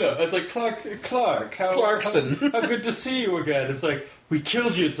 No, it's like Clark. Clarkson. How good to see you again. It's like, we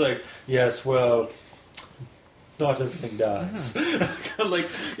killed you. It's like, yes, well, not everything dies. But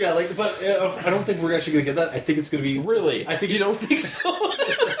I don't think we're actually going to get that. I think it's going to be... Really? I think you don't think so?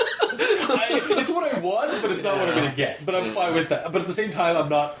 It's what I want, but it's not what I'm going to get. But I'm fine with that. But at the same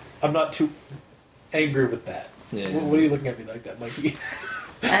time, I'm not too angry with that. Yeah. What are you looking at me like that, Mikey?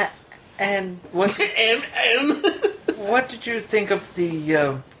 And what did you think of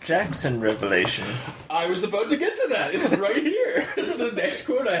the Jackson revelation? I was about to get to that. It's right here. It's the next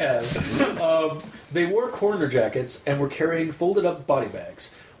quote I have. They wore coroner jackets and were carrying folded up body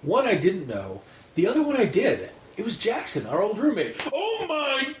bags. One I didn't know. The other one I did. It was Jackson, our old roommate. Oh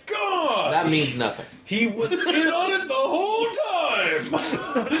my god! That means nothing. He was in on it the whole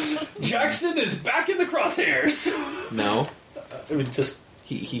time! Jackson is back in the crosshairs. No. I mean, just...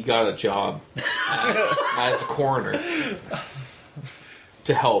 He got a job as a coroner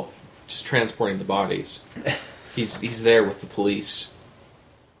to help just transporting the bodies. He's there with the police.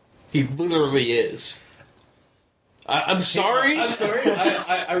 He literally is. I'm sorry. I'm sorry.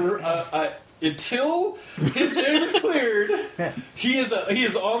 I until his name is cleared, he is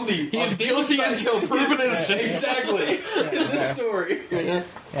on the... He is guilty until proven innocent. Exactly. In this story. Yeah.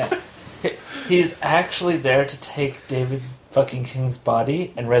 He's actually there to take David fucking King's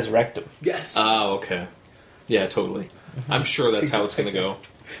body and resurrect him. Yes. Oh, okay. Yeah, totally. I'm sure that's how it's going to go.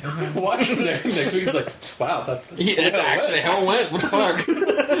 Watch him next week. He's like, wow, that's actually how it went. What the fuck?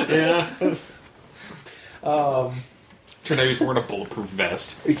 Yeah. Turned out he was wearing a bulletproof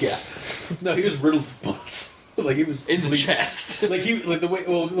vest. Yeah. No, he was riddled with bullets. Like he was in the chest. Like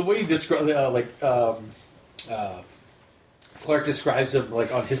the way he described Clark describes him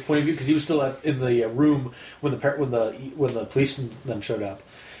like on his point of view because he was still in the room when the police and them showed up,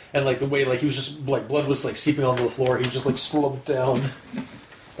 and like the way like he was just like blood was like seeping onto the floor. He was just like slumped down.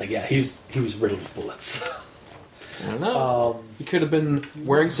 Like yeah, he was riddled with bullets. I don't know. He could have been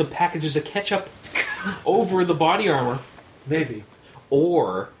wearing some packages of ketchup over the body armor. Maybe.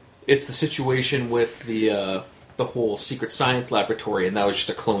 Or it's the situation with the whole secret science laboratory, and that was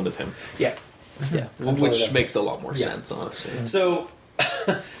just a clone of him. Yeah. Yeah. Which makes a lot more sense, honestly. So,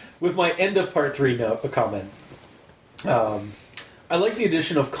 with my end of part 3 comment, I like the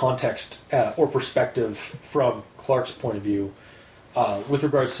addition of context or perspective from Clark's point of view with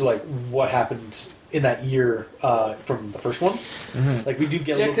regards to like what happened in that year from the first one. Mm-hmm. Like we do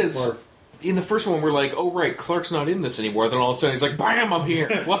get a little bit more. In the first one, we're like, "Oh right, Clark's not in this anymore." Then all of a sudden, he's like, "Bam! I'm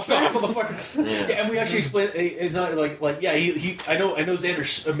here. What's up?" Yeah, and we actually explain. It's not like yeah. He I know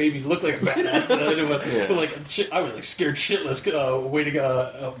Xander maybe looked like a badass, but like I was like scared shitless waiting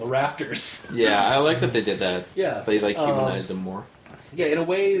on the rafters. Yeah, I like that they did that. Yeah, they like humanized him more. Yeah, in a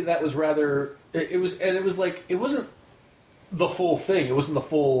way that was rather. It was like it wasn't the full thing. It wasn't the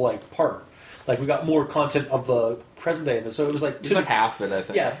full like part. Like we got more content of the present day in this, so it was like half it, I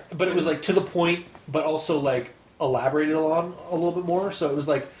think. Yeah, but it was like to the point, but also like elaborated on a little bit more. So it was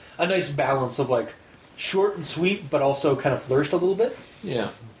like a nice balance of like short and sweet, but also kind of flourished a little bit. Yeah.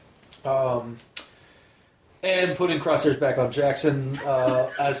 And putting crosshairs back on Jackson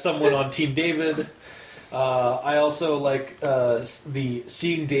as someone on Team David. I also like the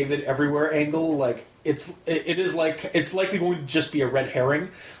seeing David everywhere angle. Like it's likely going to just be a red herring.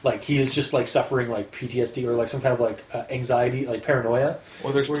 Like he is just like suffering like PTSD or like some kind of like anxiety, like paranoia.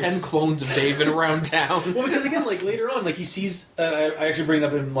 Well, there's 10 clones of David around town. Well, because again, like later on, like he sees. I actually bring it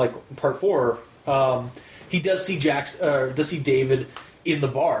up in like part 4. He does see does see David in the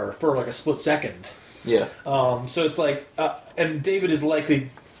bar for like a split second. Yeah. So it's like, and David is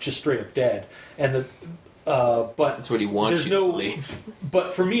likely just straight up dead, and but that's what he wants. You to believe.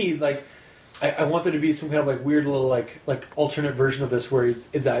 But for me, like, I want there to be some kind of like weird little like alternate version of this where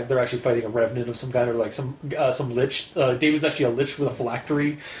they're actually fighting a revenant of some kind or like some lich. David's actually a lich with a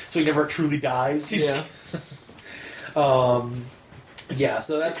phylactery, so he never truly dies. Yeah. Yeah,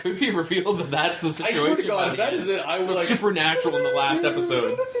 so It that's... could be revealed that that's the I situation. swear to God, if by that the is end. it, I It will was supernatural in the last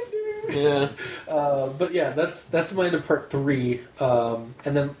episode. Yeah. But yeah, that's my end of part 3. And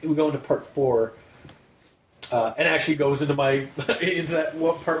then we go into part 4. And actually goes into into that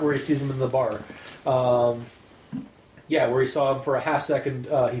one part where he sees him in the bar. Yeah, where he saw him for a half second.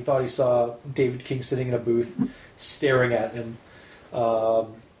 He thought he saw David King sitting in a booth, staring at him. I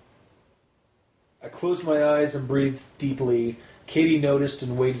closed my eyes and breathed deeply. Katie noticed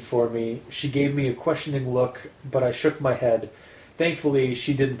and waited for me. She gave me a questioning look, but I shook my head. Thankfully,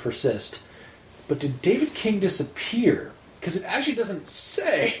 she didn't persist. But did David King disappear? Because it actually doesn't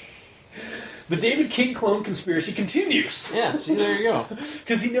say. The David King clone conspiracy continues. Yeah, see, there you go.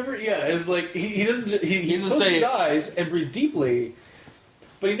 Because he never, it's like, he doesn't, he doesn't closes say- his eyes and breathes deeply,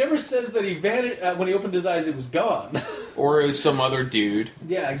 but he never says that he vanished, when he opened his eyes, it was gone. Or it was some other dude.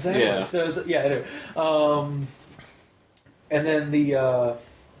 Yeah, exactly. Yeah. So, anyway. And then the,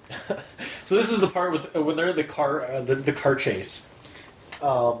 so this is the part with, when they're in the car, the car chase.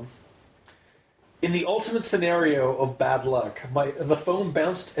 In the ultimate scenario of bad luck, the phone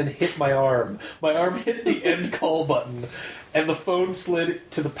bounced and hit my arm. My arm hit the end call button, and the phone slid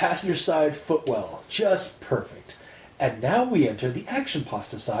to the passenger side footwell. Just perfect. And now we enter the action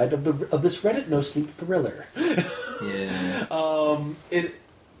pasta side of this Reddit no sleep thriller. Yeah.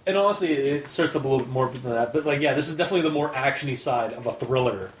 And honestly, it starts up a little bit more than that. But like, yeah, this is definitely the more actiony side of a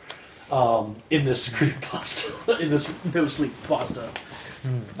thriller. In this creepypasta, in this no sleep pasta.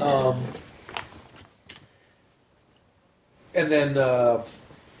 And then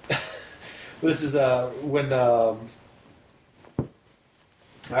this is when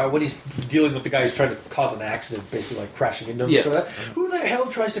he's dealing with the guy who's trying to cause an accident, basically like crashing into him. Yeah. So who the hell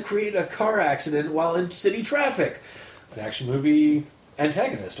tries to create a car accident while in city traffic? An action movie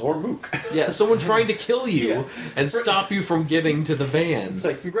antagonist or mook. Yeah, someone trying to kill you Yeah. and stop you from getting to the van. It's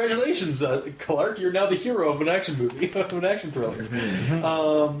like, congratulations, Clark, you're now the hero of an action movie, of an action thriller.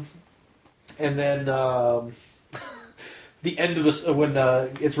 And then the end of this, when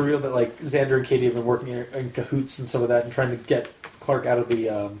it's revealed that like Xander and Katie have been working in cahoots and some of that, and trying to get Clark out of the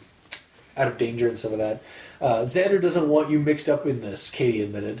out of danger and some of that. Xander doesn't want you mixed up in this, Katie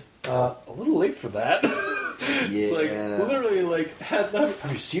admitted. A little late for that. Yeah. It's like, literally, like, have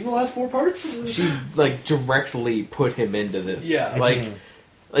you seen the last 4 parts? She, like, directly put him into this. Yeah.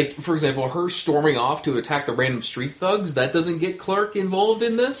 Like, for example, her storming off to attack the random street thugs, that doesn't get Clark involved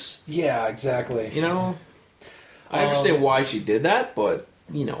in this. Yeah, exactly. You know? I understand why she did that, but,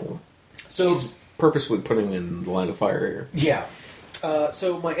 you know, So she's purposefully putting him in the line of fire here. yeah.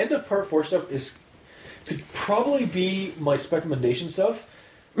 So my end of part 4 stuff could probably be my recommendation stuff.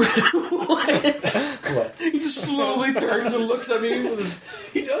 What? He just slowly turns and looks at me with his...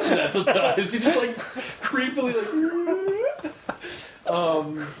 He does that sometimes. He just like creepily like.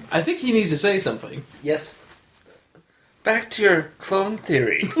 I think he needs to say something. Yes. Back to your clone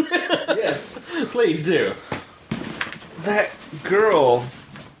theory. Yes. Please do. That girl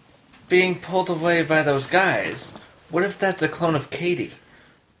being pulled away by those guys. What if that's a clone of Katie?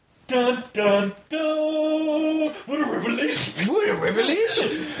 Dun dun dun! What a revelation! What a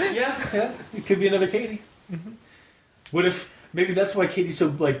revelation! Yeah. It could be another Katie. Mm-hmm. What if maybe that's why Katie's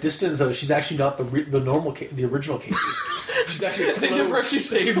so like distant? So she's actually not the normal, the original Katie. She's actually a They clone. never actually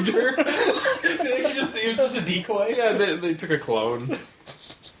saved her. It was just a decoy. Yeah, they took a clone.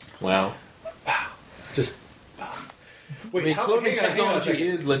 Wow. Just. Wait, I mean, cloning technology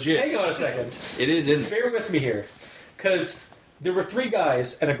is legit. Hang on a second. It is in Bear this. with me here, because there were 3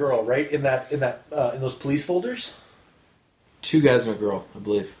 guys and a girl, right? In those police folders. 2 guys and a girl, I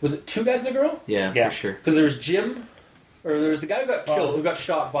believe. Was it 2 guys and a girl? Yeah, Yeah. for sure. Because there was Jim, or there was the guy who got killed, who got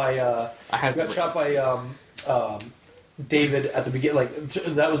shot by. I have Who got shot by David at the beginning. Like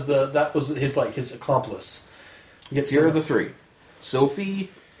that was his accomplice. Here are the 3: Sophie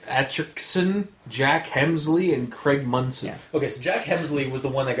Atchison, Jack Hemsley, and Craig Munson. Yeah. Okay, so Jack Hemsley was the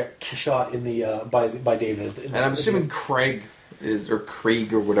one that got shot in the by David. And I'm assuming Craig or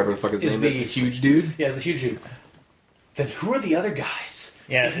Craig or whatever the fuck his Is name the- is, the huge dude. Yeah, it's a huge dude. Then who are the other guys?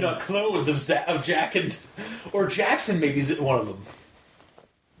 Yeah, if not clones of Jack or Jackson, maybe is one of them.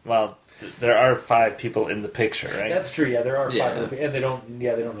 Well, there are 5 people in the picture, right? That's true. Yeah, there are 5, Yeah. and they don't know the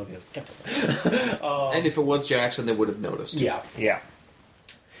other. And if it was Jackson, they would have noticed. Yeah. Yeah.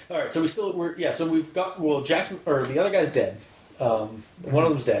 All right, so so we've got Jackson, or the other guy's dead. One of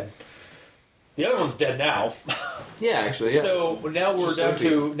them's dead. The other one's dead now. Yeah, actually, yeah. So now we're Just down Sophie.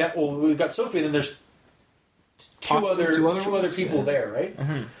 to we've got Sophie, and then there's two Possibly other two other ones? people Yeah. there, right?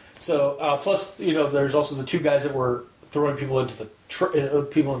 Mm-hmm. So plus there's also the 2 guys that were throwing people into the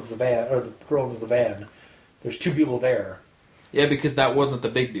van, or the girl into the van. There's 2 people there. Yeah, because that wasn't the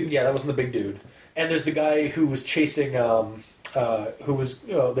big dude. Yeah, that wasn't the big dude. And there's the guy who was chasing, who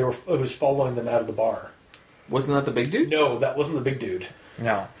was following them out of the bar. Wasn't that the big dude? No, that wasn't the big dude.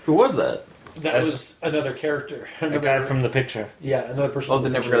 No. Who was that? That was another character. The guy from the picture. Yeah, another person. Oh, they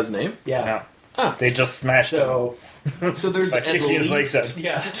never got his name? Yeah. No. Ah. They just smashed him. So there's Like at chickens like least that.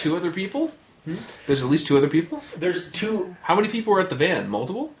 Yeah. 2 other people? There's at least 2 other people? There's 2. How many people were at the van?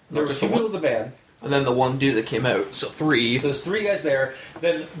 Multiple? There Not were just 2 the people one? in the van. And then the one dude that came out. So 3. So there's 3 guys there.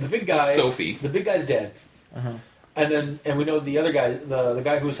 Then the big guy. That's Sophie. The big guy's dead. And we know the other guy, the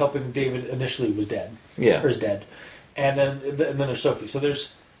guy who was helping David initially, was dead. Yeah. Or is dead. And then there's Sophie. So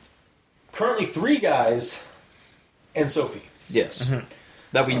there's currently 3 guys and Sophie. Yes.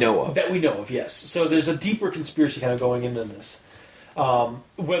 That we know of. That we know of, yes. So there's a deeper conspiracy kind of going into this.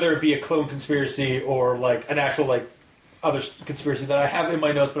 Whether it be a clone conspiracy or like an actual like other conspiracy that I have in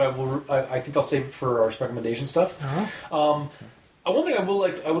my notes, but I think I'll save it for our recommendation stuff. One thing I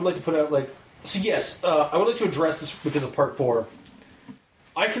would like to put out, like, so yes, I would like to address this because of part 4.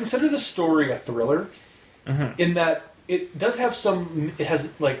 I consider this story a thriller in that it does have it has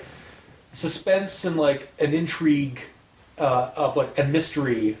like suspense and like an intrigue of like a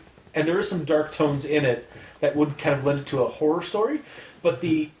mystery, and there is some dark tones in it that would kind of lend it to a horror story, but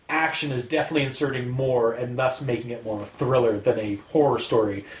the action is definitely inserting more and thus making it more of a thriller than a horror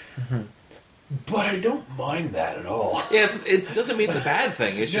story. But I don't mind that at all. Yes, it doesn't mean it's a bad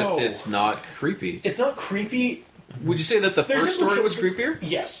thing. It's just it's not creepy. It's not creepy. Would you say that the first story was creepier?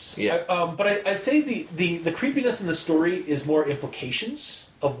 Yes. Yeah. But I'd say the creepiness in the story is more implications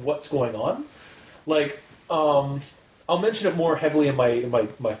of what's going on. Like, I'll mention it more heavily in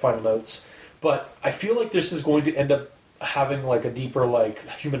my final notes, but I feel like this is going to end up having like a deeper like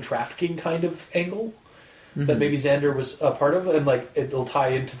human trafficking kind of angle that maybe Xander was a part of, and like it'll tie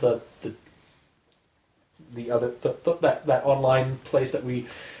into that online place that we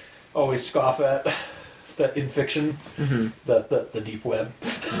always scoff at, that in fiction, the deep web,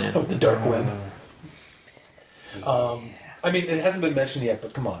 the dark web. I mean, it hasn't been mentioned yet,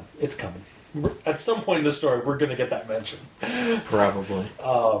 but come on, it's coming. At some point in the story, we're going to get that mentioned. Probably.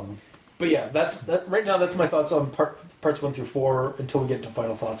 But yeah, right now. That's my thoughts on parts 1 through 4 until we get into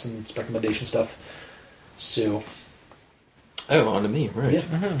final thoughts and recommendation stuff. So, on to me, right?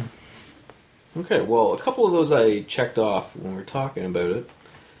 Yeah. Okay, well, a couple of those I checked off when we were talking about it,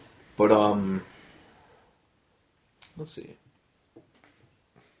 but let's see.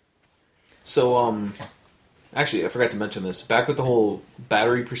 So actually, I forgot to mention this. Back with the whole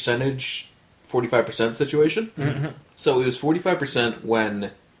battery percentage, 45% situation. So it was 45%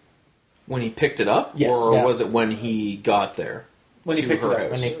 when he picked it up, Yes. or was it when he got there? When he picked it up.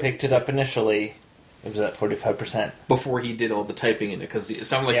 house? When he picked it up initially, it was at 45%. Before he did all the typing in it, because it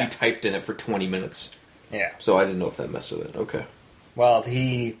sounded like he typed in it for 20 minutes. Yeah. So I didn't know if that messed with it. Okay. Well,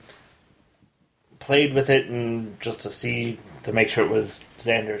 he played with it and just to make sure it was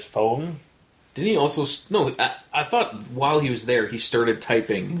Xander's phone. Didn't he also... No, I thought while he was there, he started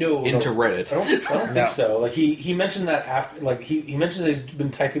typing into Reddit. I don't think so. Like he mentioned that after, like he mentioned that he's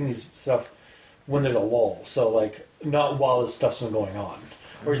been typing these stuff when there's a lull. So like not while this stuff's been going on,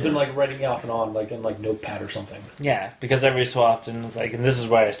 or he's been like writing off and on, like in like Notepad or something. Yeah, because every so often it's like, and this is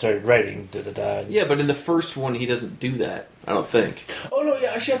why I started writing. Yeah, but in the first one, he doesn't do that. I don't think. Oh no,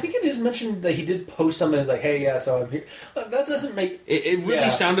 yeah. Actually, I think it is mentioned that he did post something like, "Hey, yeah, so I'm here." That doesn't make it really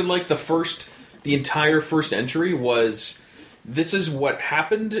sounded like the entire first entry was, this is what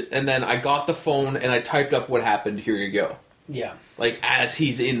happened, and then I got the phone and I typed up what happened. Here you go. Yeah. Like as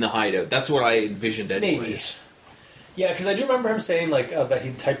he's in the hideout. That's what I envisioned anyways. Maybe. Yeah, because I do remember him saying like that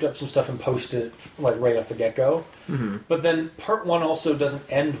he typed up some stuff and posted it like right off the get go. But then part 1 also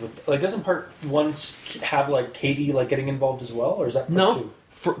doesn't end with like, doesn't part 1 have like Katie like getting involved as well, or is that part 2?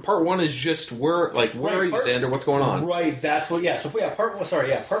 Part 1 is just where are you, Xander? What's going on? Right, that's what. Yeah, so part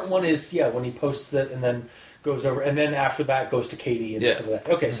 1 is when he posts it and then goes over, and then after that goes to Katie and stuff like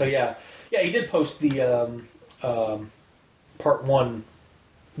that. Okay, so yeah, he did post the part 1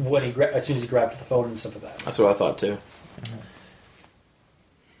 when as soon as he grabbed the phone and stuff like that. That's what I thought too.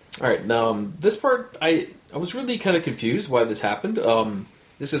 All right, now this part I was really kind of confused why this happened.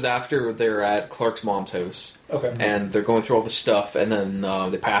 This is after they're at Clark's mom's house. Okay. And they're going through all the stuff, and then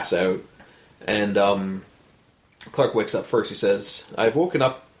they pass out. And Clark wakes up first. He says, "I've woken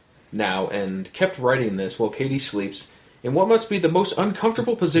up now and kept writing this while Katie sleeps in what must be the most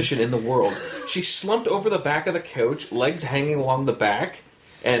uncomfortable position in the world. She slumped over the back of the couch, legs hanging along the back,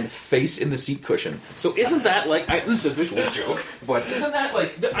 and face in the seat cushion." So isn't that like... this is a visual joke, but isn't that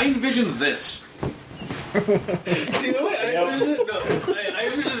like... I envisioned this. See, the way I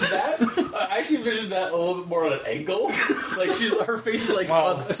envisioned that, I actually envisioned that a little bit more on an angle. Like her face is like.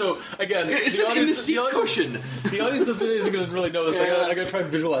 Wow. So again, It's in the seat cushion. The audience isn't going to really know this. Yeah. I got to try and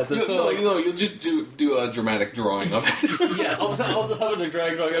visualize this. You'll just do a dramatic drawing of it. Yeah, I'll just have a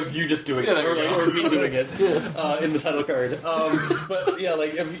drag drawing of you just doing it, or me doing it in the title card. But yeah,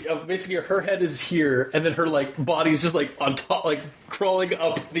 like basically her head is here, and then her like body's just like on top, like crawling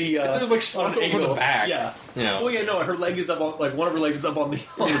up the. So it's like slumped over the back. Yeah. Yeah. Well, yeah, no, her leg is up on like one of her legs is up on the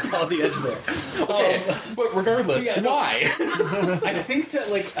top of the edge there. Okay, but regardless, why? I think to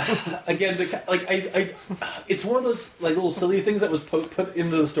like again, I it's one of those like little silly things that was put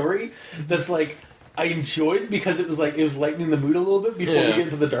into the story that's like I enjoyed because it was lightening the mood a little bit before we get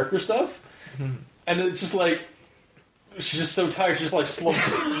into the darker stuff, and it's just like. She's just so tired. She's just like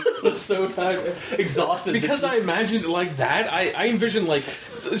slumped. So tired, exhausted. Because I imagined it like that. I envisioned like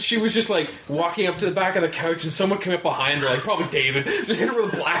she was just like walking up to the back of the couch and someone came up behind her, like probably David, just hit her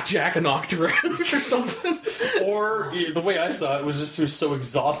with a blackjack and knocked her out or something. Or the way I saw it was just she was so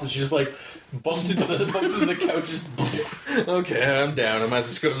exhausted. She just like bumped into the couch. Just okay, I'm down. I might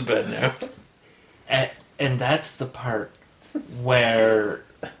as well go to bed now. And that's the part where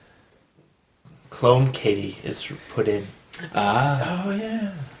Clone Katie is put in. Ah. oh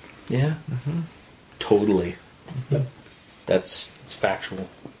yeah. Yeah. Mm-hmm. Totally. Yep. It's factual.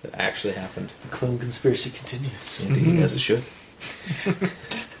 It actually happened. The clone conspiracy continues. Indeed, as it should.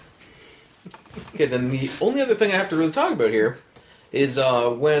 Okay, then the only other thing I have to really talk about here is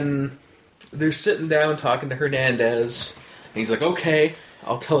when they're sitting down talking to Hernandez, and he's like, okay,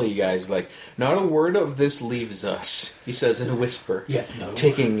 I'll tell you guys, like, not a word of this leaves us, he says in a whisper,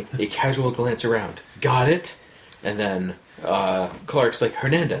 taking a casual glance around. Got it? And then Clark's like,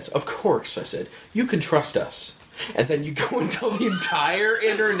 Hernandez, of course, I said, you can trust us. And then you go and tell the entire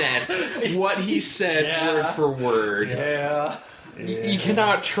internet what he said word for word. Yeah. You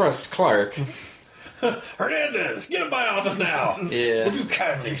cannot trust Clark. Hernandez, get in my office now. Yeah. Would you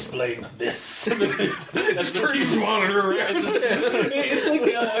kindly explain this? Just turn his monitor around. It's like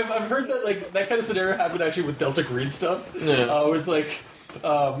I've heard that like that kind of scenario happened actually with Delta Green stuff. Yeah. Where it's like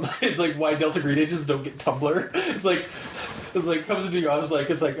why Delta Green agents don't get Tumblr. It's like comes into your office like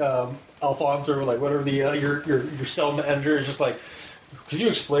it's like Alphonse or like whatever the your cell manager is just like, could you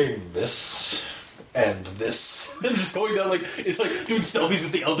explain this? And this, and just going down like it's like doing selfies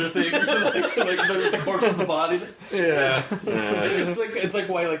with the elder things, and like the corpse of the body. Yeah, it's like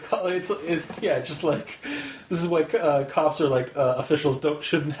why like it's just like this is why cops are like officials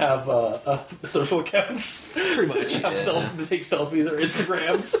shouldn't have social accounts. Pretty much have to take selfies or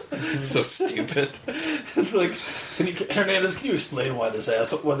Instagrams. It's so stupid. It's like Hernandez, can you explain why this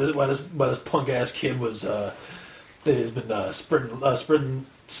punk ass kid was has been spreading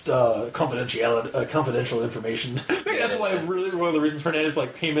confidential information. Maybe that's why really one of the reasons Fernandez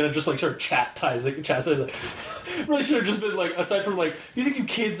like came in and just like started chastising. Like, really should have just been like, aside from like, you think you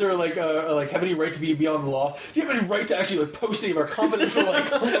kids are like have any right to be beyond the law? Do you have any right to actually like post any of our confidential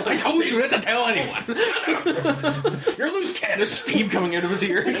like? I told you not to tell anyone. You're a loose cannon. There's steam coming out of his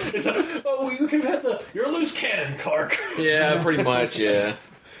ears. You can have you're a loose cannon, Clark. Yeah, pretty much. Yeah.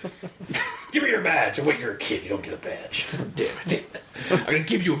 Give me your badge. Oh, wait, you're a kid. You don't get a badge. Damn it. I'm going to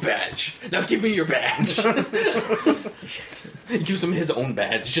give you a badge. Now give me your badge. He gives him his own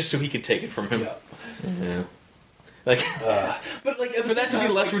badge just so he could take it from him. Yeah. Like, but like for that to be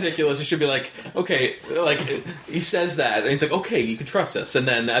less ridiculous, it should be like, okay, like he says that, and he's like, okay, you can trust us. And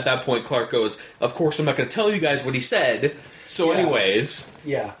then at that point, Clark goes, of course, I'm not going to tell you guys what he said. So, anyways,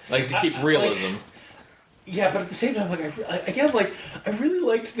 like to keep realism. Yeah, but at the same time, like I really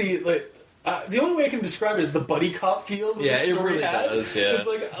liked the only way I can describe it is the buddy cop feel. That the story it really had. does. Yeah, it's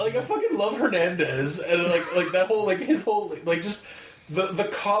like I fucking love Hernandez and like that whole like his whole like just the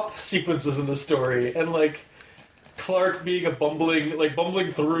cop sequences in the story and like Clark being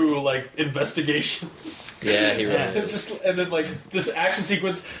bumbling through like investigations. Yeah, he really is. And then like this action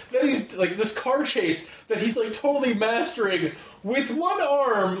sequence that he's like this car chase that he's like totally mastering with one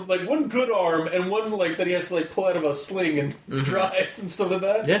arm, like one good arm, and one like that he has to like pull out of a sling and drive and stuff like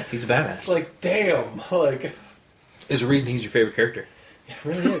that. Yeah, he's a badass. It's like damn, like there's a reason he's your favorite character. It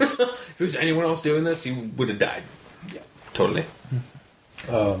really is. If it was anyone else doing this, he would have died. Yeah, totally.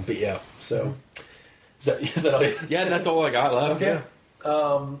 But yeah, so. Is that all you... Yeah, that's all I got left. Okay.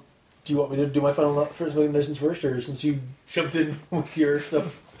 Yeah. Do you want me to do my final first recommendations first, or since you jumped in with your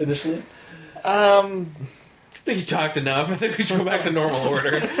stuff initially? I think he talks enough. I think we should go back to normal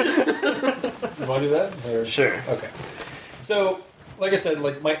order. You want to do that? Or... Sure. Okay. So, like I said,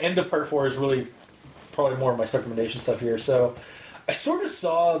 like my end of part 4 is really probably more of my recommendation stuff here. So, I sort of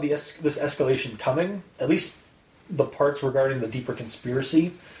saw this escalation coming. At least the parts regarding the deeper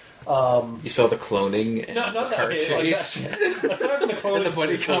conspiracy. You saw the cloning and Not the that car okay, chase. aside from the cloning And the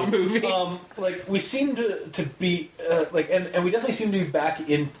buddy cop movie. like we seem to be and we definitely seem to be back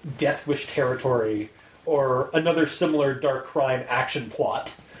in Death Wish territory or another similar dark crime action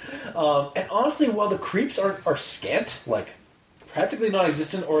plot. And honestly, while the creeps are scant, like practically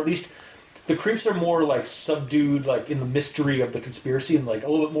non-existent, or at least the creeps are more like subdued, like in the mystery of the conspiracy, and like a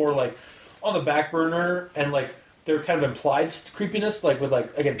little bit more like on the back burner, and like they're kind of implied creepiness, like with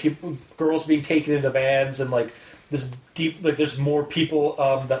like again girls being taken into vans, and like this deep like there's more people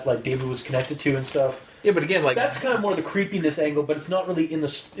that like David was connected to and stuff. Yeah, but again, like That's kind of more the creepiness angle, but it's not really in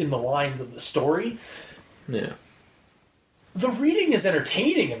the lines of the story. yeah. The reading is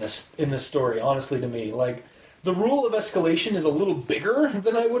entertaining in this story, honestly, to me. Like, the rule of escalation is a little bigger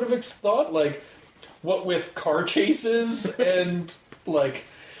than I would have thought. Like, what with car chases and, like,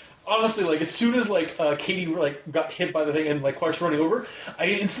 honestly, like, as soon as, like, Katie, like, got hit by the thing and, like, Clark's running over, I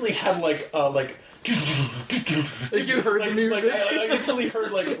instantly had, like... Like you heard the music? Like, I instantly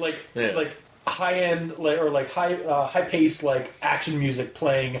heard, like Yeah. high-end, like, or, like, high-paced, like, action music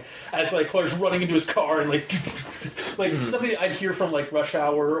playing as, like, Clark's running into his car and, like... Like, something I'd hear from, like, Rush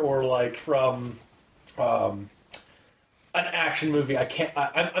Hour or, like, from... an action movie.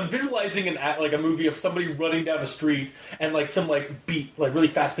 I'm visualizing a movie of somebody running down a street and like some like beat, like really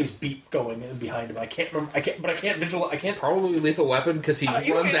fast paced beat going in behind him. I can't remember. I can't visualize. I can't. Probably Lethal Weapon because he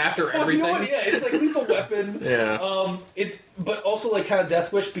runs after everything. You know what? Yeah, it's like Lethal Weapon. Yeah. It's but also like kind of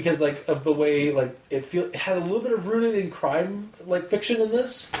Death Wish because like of the way like it has a little bit of rooted in crime like fiction in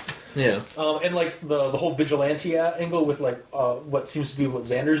this. Yeah. And like the whole vigilante angle with like what seems to be what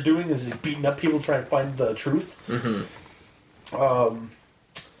Xander's doing is he's beating up people trying to find the truth. Mm-hmm. I'm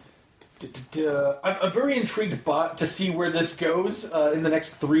very intrigued to see where this goes in the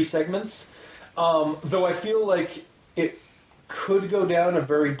next 3 segments. Though I feel like it could go down a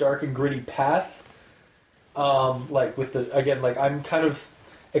very dark and gritty path. Like with I'm kind of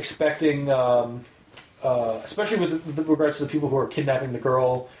expecting, especially with regards to the people who are kidnapping the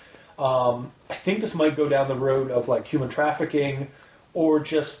girl. I think this might go down the road of like human trafficking, or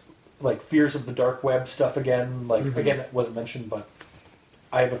just like fears of the dark web stuff again. Like again, it wasn't mentioned, but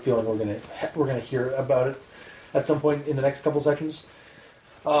I have a feeling we're gonna hear about it at some point in the next couple sections.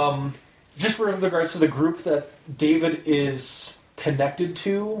 Just with regards to the group that David is connected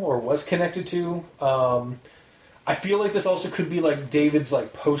to or was connected to, I feel like this also could be like David's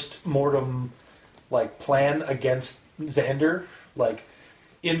like post-mortem like plan against Xander. Like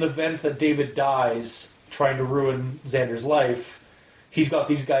in the event that David dies trying to ruin Xander's life, he's got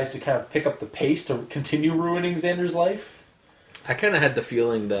these guys to kind of pick up the pace to continue ruining Xander's life. I kind of had the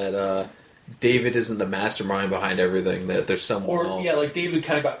feeling that David isn't the mastermind behind everything. That there's someone else. Yeah, like David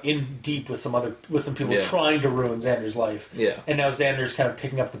kind of got in deep with some people trying to ruin Xander's life. Yeah, and now Xander's kind of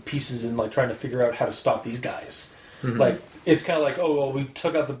picking up the pieces and like trying to figure out how to stop these guys. Mm-hmm. Like it's kind of like, oh well, we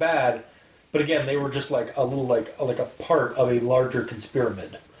took out the bad, but again, they were just like a little like a part of a larger conspiracy.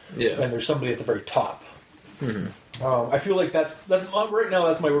 Yeah, and there's somebody at the very top. Mm-hmm. I feel like that's right now.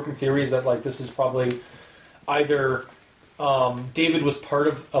 That's my working theory, is that like this is probably either David was part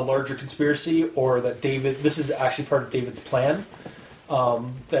of a larger conspiracy, or that this is actually part of David's plan.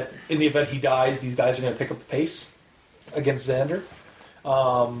 That in the event he dies, these guys are going to pick up the pace against Xander.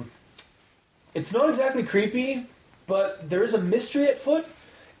 It's not exactly creepy, but there is a mystery at foot,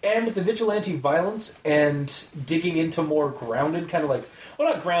 and with the vigilante violence and digging into more grounded kind of like,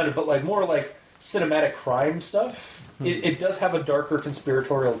 well, not grounded, but like more like cinematic crime stuff. It does have a darker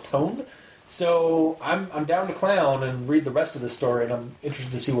conspiratorial tone, so I'm down to clown and read the rest of the story, and I'm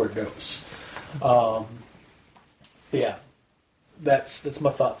interested to see where it goes. But yeah, that's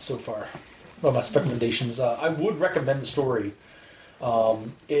my thoughts so far. Well, my recommendations. I would recommend the story.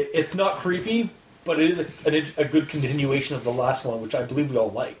 It's not creepy, but it is a good continuation of the last one, which I believe we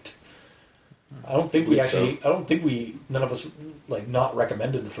all liked. I don't think none of us like not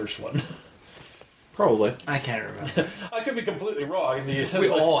recommended the first one. probably. I can't remember. I could be completely wrong. We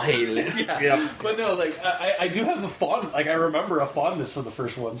all hated it. Yeah. But no, like I do have I remember a fondness for the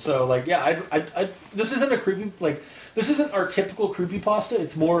first one. So like, yeah, I this isn't a creepy like this isn't our typical creepypasta.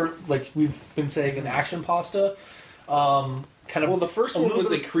 It's more like we've been saying an action pasta. Kind of. Well, the first one was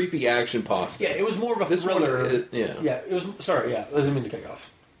a creepy action pasta. Yeah, it was more of a thriller. Yeah. It was. Sorry, yeah, I didn't mean to cut you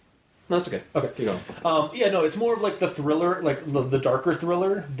off. No, it's okay. Okay, keep going. No, it's more of like the thriller, like the darker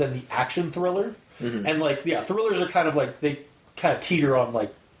thriller than the action thriller. Mm-hmm. And like, yeah, thrillers are kind of like they kind of teeter on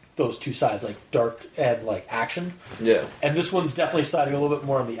like those two sides, like dark and like action. Yeah. And this one's definitely siding a little bit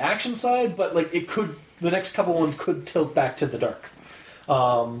more on the action side, but like the next couple ones could tilt back to the dark.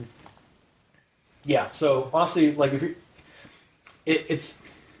 Yeah. So honestly, like if you it's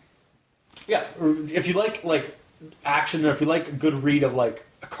Yeah, if you like action, or if you like a good read of like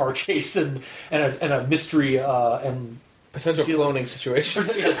a car chase and a mystery and potential cloning situation.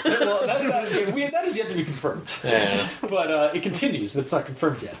 Well, that is yet to be confirmed. Yeah. But it continues, but it's not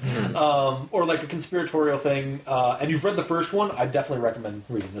confirmed yet. Or like a conspiratorial thing. And you've read the first one, I definitely recommend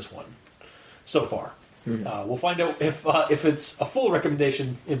reading this one so far. We'll find out if it's a full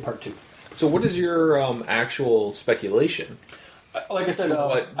recommendation in part 2. So what is your actual speculation? Like I said,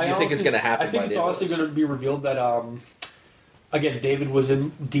 what you think is going to happen? I think it's honestly going to be revealed that again, David was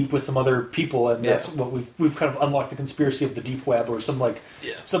in deep with some other people, and that's what we've kind of unlocked the conspiracy of the deep web, or some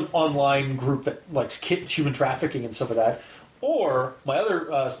some online group that likes human trafficking and stuff like that. Or my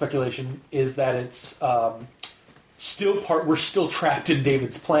other speculation is that it's we're still trapped in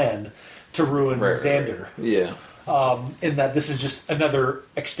David's plan to ruin Xander. Right. Yeah. In that this is just another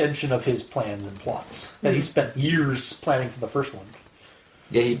extension of his plans and plots that he spent years planning for the first one.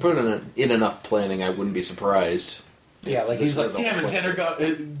 Yeah, he put in enough planning. I wouldn't be surprised. Yeah, like he's like, damn it,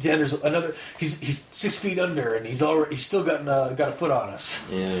 Xander's another. He's 6 feet under, and he's still got a foot on us.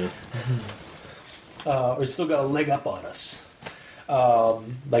 Yeah. Or he's still got a leg up on us,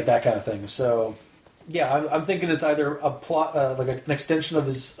 like that kind of thing. So, yeah, I'm thinking it's either a plot, like an extension of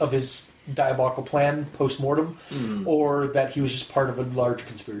his diabolical plan post-mortem, or that he was just part of a large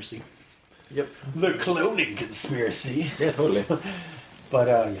conspiracy. Yep. The cloning conspiracy. Yeah, totally. But,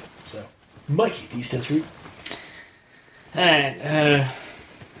 yeah, so. Mikey, these tends for you. Alright,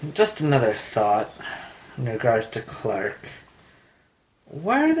 just another thought in regards to Clark.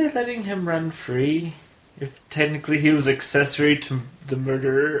 Why are they letting him run free if technically he was accessory to the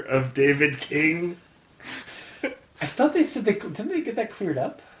murder of David King? I thought they said didn't they get that cleared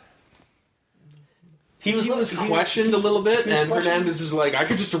up? He was questioned a little bit, and Hernandez is like, I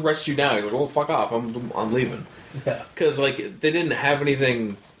could just arrest you now. He's like, well, fuck off, I'm leaving. Yeah. Because, like, they didn't have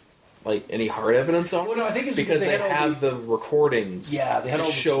anything... like any hard evidence on it? Well, no, I think it's because they have the recordings to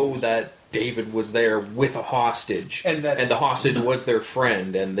show that David was there with a hostage, and the hostage was their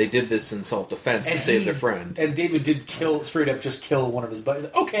friend, and they did this in self-defense to save their friend. And David did straight up kill one of his buddies.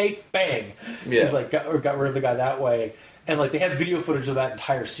 Okay, bang. Yeah, he's like got rid of the guy that way. And like they had video footage of that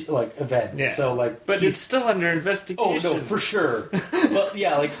entire event. Yeah. So like, but it's still under investigation. Oh no, for sure. But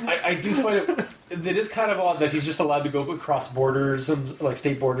yeah, like I do find it is kind of odd that he's just allowed to go across borders and like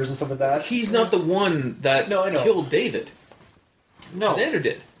state borders and stuff like that. He's not the one that killed David. No, Xander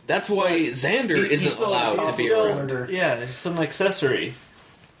did. That's why Xander isn't allowed to be around. Yeah, he's some accessory.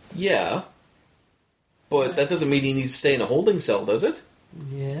 Yeah, but that doesn't mean he needs to stay in a holding cell, does it?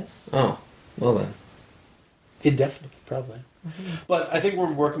 Yes. Oh, well then. Indefinitely, probably. Mm-hmm. But I think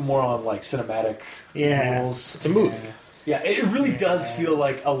we're working more on like cinematic rules. It's a movie. Yeah, it really does feel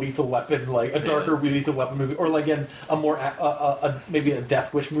like a Lethal Weapon, like a darker Lethal Weapon movie, or like a more maybe a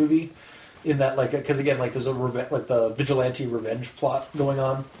Death Wish movie. In that, like, because again, like there's like the vigilante revenge plot going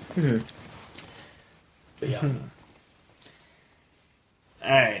on. Mm-hmm. But yeah. Mm-hmm.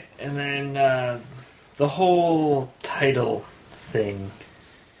 All right, and then the whole title thing.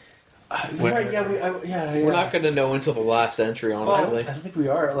 Right? Yeah. We're not going to know until the last entry, honestly. I don't think we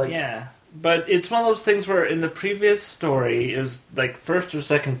are. Like, yeah, but it's one of those things where in the previous story, it was like first or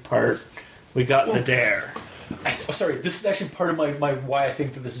second part, we got the dare. Sorry, this is actually part of my why I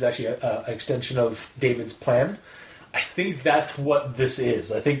think that this is actually an extension of David's plan. I think that's what this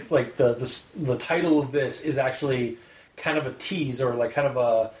is. I think like the title of this is actually kind of a tease or like kind of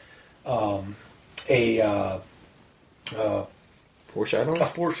a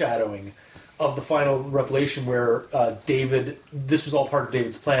foreshadowing of the final revelation where David, this was all part of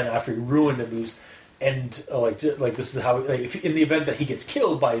David's plan after he ruined him. Like this is how, like, if, in the event that he gets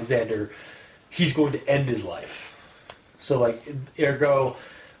killed by Xander, he's going to end his life. So like, ergo,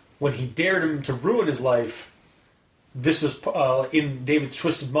 when he dared him to ruin his life, this was in David's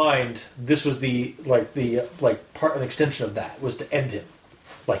twisted mind. This was the part, an extension of that was to end him,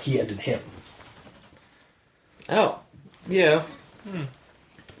 like he ended him. Oh, yeah.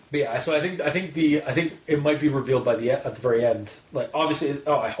 But yeah, so I think it might be revealed at the very end. Like obviously,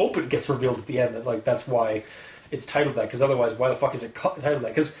 I hope it gets revealed at the end. That like that's why it's titled that. Because otherwise, why the fuck is it titled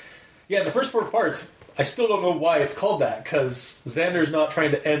that? Because yeah, the first 4 parts, I still don't know why it's called that. Because Xander's not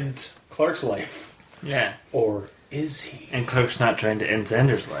trying to end Clark's life. Yeah, or is he? And Clark's not trying to end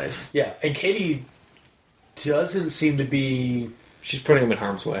Xander's life. Yeah, and Katie doesn't seem to be. She's putting him in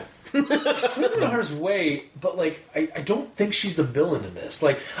harm's way. She's putting him in harm's way, but like I don't think she's the villain in this.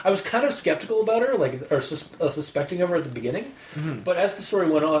 Like I was kind of skeptical about her, like or suspecting of her at the beginning, but as the story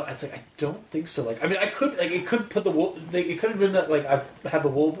went on, I was like, I don't think so. Like I mean, it could put the wool. It could have been that like I have the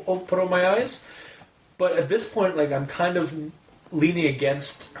wool put on my eyes, but at this point, like I'm kind of leaning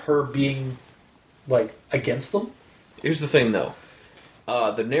against her being, like, against them. Here's the thing, though.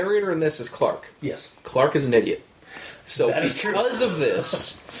 The narrator in this is Clark. Yes. Clark is an idiot. So That is true. because of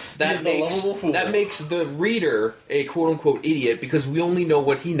this, He is the lovable fool. that makes the reader a quote-unquote idiot because we only know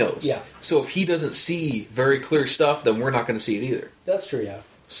what he knows. Yeah. So if he doesn't see very clear stuff, then we're not going to see it either. That's true, yeah.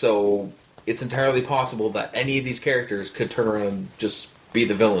 So it's entirely possible that any of these characters could turn around and just be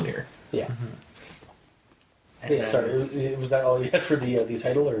the villain here. Yeah. And Yeah, then- sorry. Was that all you had for the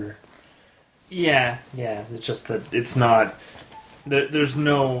title, or? Yeah. It's just that it's not. There's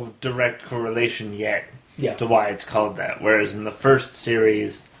no direct correlation yet Yeah. to why it's called that. Whereas in the first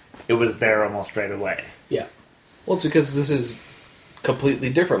series, it was there almost right away. Yeah. Well, it's because this is completely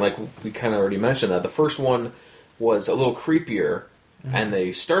different. Like, we kind of already mentioned that. The first one was a little creepier, and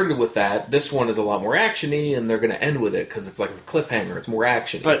they started with that. This one is a lot more action-y, and they're going to end with it because it's like a cliffhanger. It's more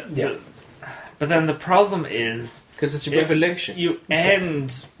action-y. But but then the problem is Because it's a if revelation. you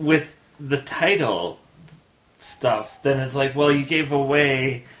end with the title stuff, then it's like, well, you gave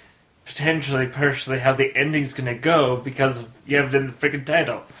away potentially, partially, how the ending's going to go because you have it in the freaking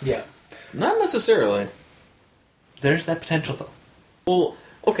title. Yeah. Not necessarily. There's that potential, though. Well,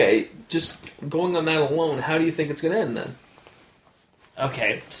 okay, just going on that alone, how do you think it's going to end then?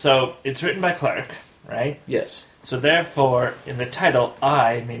 Okay, so it's written by Clark, right? Yes. So therefore, in the title,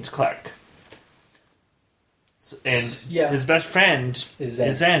 I means Clark. And Yeah. his best friend Is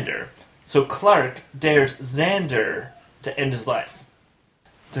is Xander. Xander. So Clark dares Xander to end his life.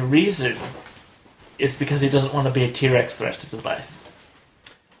 The reason is because he doesn't want to be a T-Rex the rest of his life.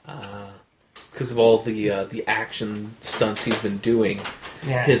 Because of all the action stunts he's been doing,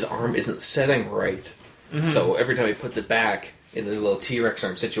 Yeah. his arm isn't setting right. So every time he puts it back in his little T-Rex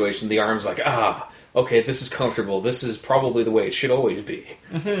arm situation, the arm's like, okay, this is comfortable. This is probably the way it should always be.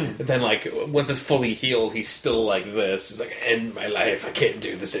 And then, like, once it's fully healed, he's still like this. He's like, end my life. I can't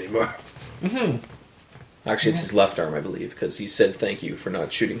do this anymore. Actually, it's his left arm, I believe, because he said thank you for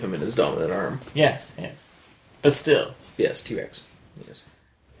not shooting him in his dominant arm. Yes. But still. Yes, T-Rex. Yes.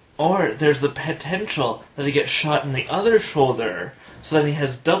 Or there's the potential that he gets shot in the other shoulder, so then he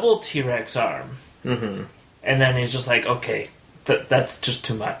has double T-Rex arm. Mm-hmm. And then he's just like, okay, that's just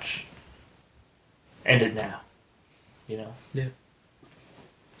too much. End it now. You know? Yeah.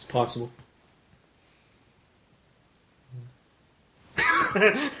 It's possible.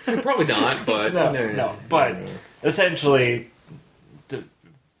 Probably not, but... No. But essentially,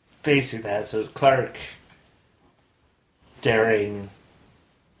 basically that. So it's Clark daring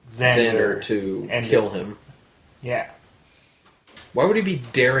Xander to and kill him. Yeah. Why would he be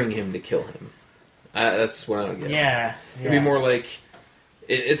daring him to kill him? That's what I don't get. Yeah. It'd be more like...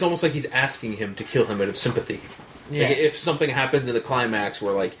 It's almost like he's asking him to kill him out of sympathy. Yeah. Like if something happens in the climax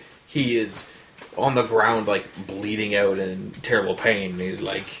where, like, he is on the ground, like, bleeding out in terrible pain, and he's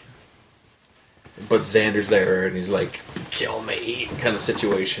like... But Xander's there, and he's like, kill me, kind of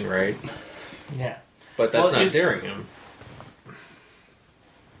situation, right? Yeah. But that's Well, not daring him.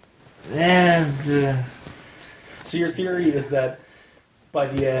 Yeah. So your theory is that by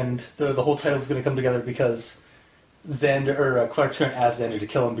the end, the whole title is going to come together because Xander or Clark's going to ask Xander to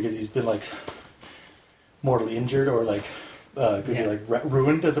kill him because he's been like mortally injured or like could be like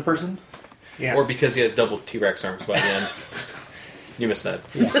ruined as a person. Yeah. Or because he has double T-Rex arms by the end. You missed that.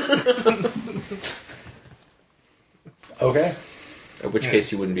 Yeah. Okay. In which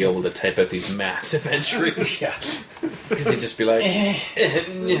case you wouldn't be able to type out these massive entries. Yeah. Because he'd just be like...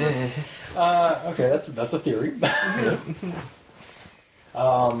 Okay, that's a theory.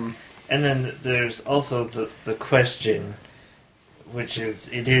 And then there's also the question, which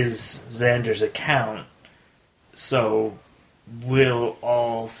is, it is Xander's account, so will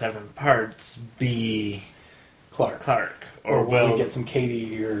all 7 parts be Clark? Or will we get some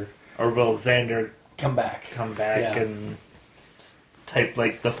Katie Or will Xander come back and type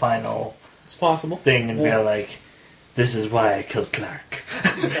like the final It's possible. thing and be like, this is why I killed Clark.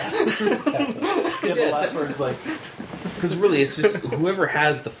 Yeah, exactly. Yeah, the last word is like... Because really, it's just whoever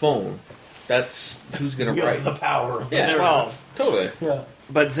has the phone, that's who's going to wields write. the power of Yeah, the Well, totally. Yeah.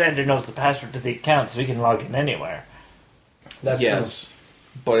 but Xander knows the password to the account, so he can log in anywhere. That's Yes.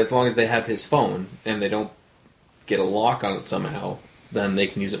 But as long as they have his phone, and they don't get a lock on it somehow, then they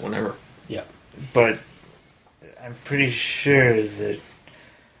can use it whenever. true. Yeah. But I'm pretty sure that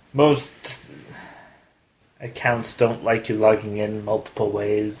most accounts don't like you logging in multiple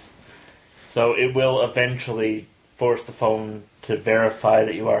ways. So it will eventually force the phone to verify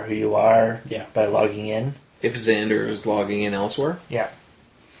that you are who you are by logging in. If Xander is logging in elsewhere, Yeah.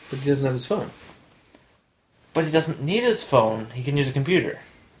 but he doesn't have his phone. But he doesn't need his phone. He can use a computer.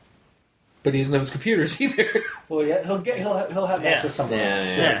 But he doesn't have his computers either. Well, yeah, he'll have access somewhere else.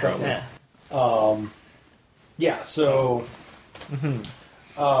 Yeah, probably. Yeah. So,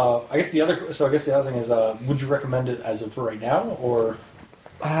 I guess the other thing is, would you recommend it as of right now, or?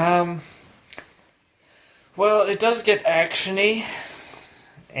 Well, it does get actiony,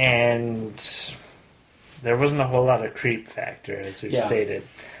 and there wasn't a whole lot of creep factor, as we've stated.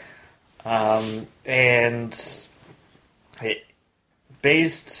 And it,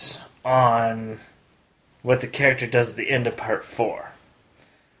 based on what the character does at the end of part 4,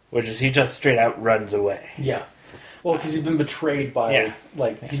 which is he just straight out runs away. Yeah. Well, because he's been betrayed by,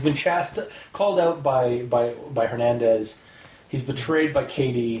 he's been called out by Hernandez. He's betrayed by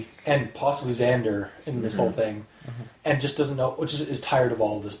Katie and possibly Xander in this whole thing, and just doesn't know, which is tired of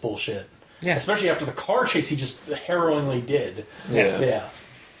all of this bullshit. Yeah. Especially after the car chase he just harrowingly did. Yeah.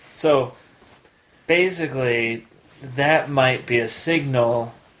 So, basically, that might be a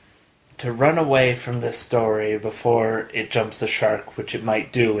signal to run away from this story before it jumps the shark, which it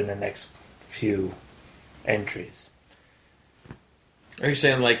might do in the next few entries. Are you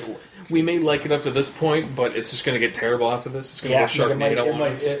saying, like, we may like it up to this point, but it's just going to get terrible after this? It's going to go Sharknado on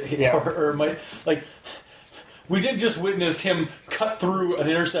us? Or it might, like, we did just witness him cut through an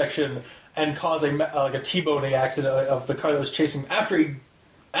intersection and cause a T-boning accident of the car that was chasing him after a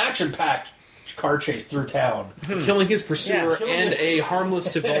action-packed car chase through town. Killing his pursuer and a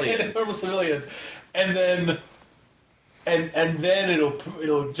harmless civilian. And then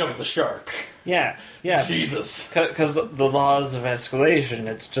it'll jump the shark. Yeah. Jesus. Because the laws of escalation,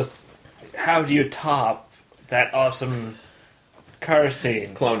 it's just, how do you top that awesome car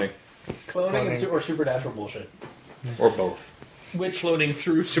scene? Cloning. Or supernatural bullshit. Or both. Cloning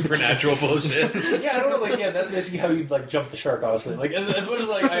through supernatural bullshit. Yeah, I don't know. Like, that's basically how you like jump the shark. Honestly, like as much as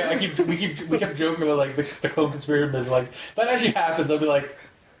like we kept joking about like the clone conspiracy, but like that actually happens. I'll be like,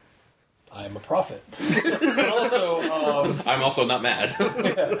 I am a prophet, but also I'm also not mad.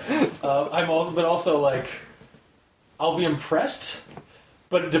 but also like I'll be impressed.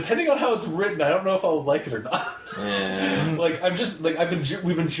 But depending on how it's written, I don't know if I'll like it or not. Yeah. Like I'm just like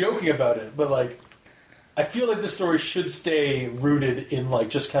we've been joking about it, but like. I feel like the story should stay rooted in like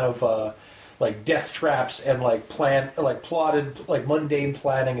just kind of like death traps and like plotted like mundane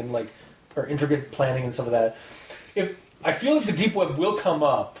planning and like or intricate planning and stuff like that. If I feel like the deep web will come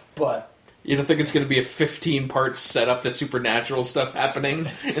up, but you don't think it's going to be a 15-part setup to supernatural stuff happening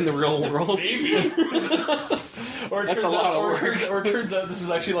in the real world? Maybe. Or it turns out this is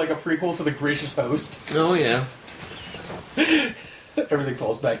actually like a prequel to The Gracious Host. Oh yeah. Everything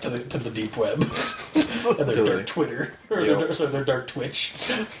falls back to the deep web and their dark Twitter or their dark Twitch.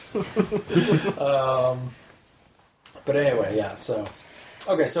 But anyway, yeah. So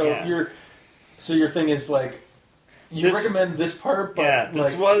okay, your thing is like you recommend this part, but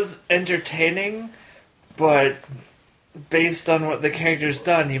this was entertaining, but based on what the character's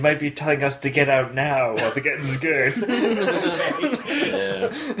done, he might be telling us to get out now while the getting's good. Yeah.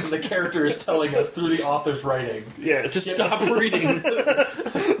 The character is telling us through the author's writing. Yes. To stop reading.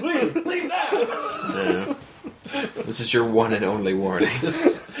 Leave now. Yeah. This is your one and only warning.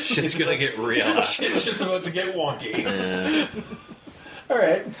 Shit's gonna get real. Shit's about to get wonky. Yeah.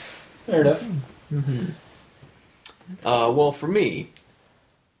 Alright. Fair enough. Mm-hmm. Well, for me,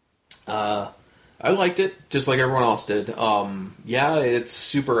 I liked it, just like everyone else did. Yeah, it's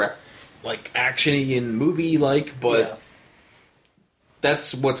super, like, action-y and movie-like, but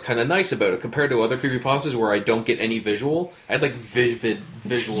that's what's kind of nice about it. Compared to other creepypastas where I don't get any visual, I had, like, vivid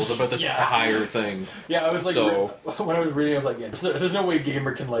visuals about this entire thing. Yeah, I was like, when I was reading, I was like, there's no way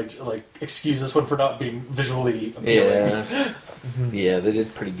Gamer can, like excuse this one for not being visually appealing. Yeah. Yeah, they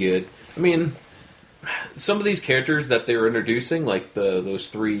did pretty good. I mean, some of these characters that they were introducing, like those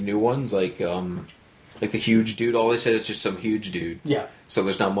 3 new ones, like the huge dude, all they said is just some huge dude. Yeah. So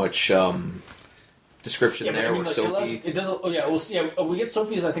there's not much description there. Or Sophie. It doesn't. Oh yeah. We get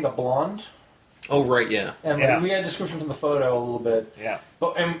Sophie as I think a blonde. Oh right, yeah. And we had a description from the photo a little bit. Yeah.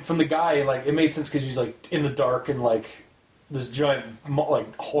 But and from the guy, like it made sense because he's like in the dark and like this giant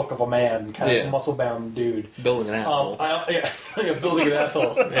like Hulk of a man, kind of muscle bound dude. Building an asshole. Building an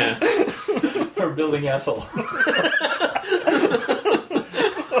asshole. Yeah. Or building asshole.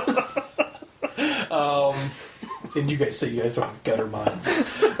 And you guys say you guys don't have gutter minds.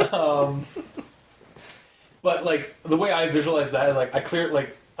 But like the way I visualize that is like I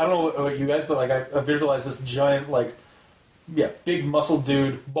don't know about you guys, but like I visualize this giant like big muscle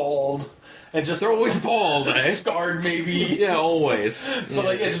dude, bald, and just they're always bald, scarred maybe. Yeah, always. But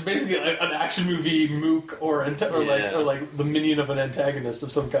like just basically like an action movie mook or like the minion of an antagonist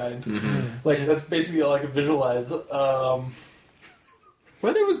of some kind. Mm-hmm. Like that's basically all I can visualize.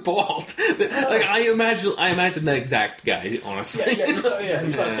 Weather was bald. Like I imagine the exact guy. Honestly, you saw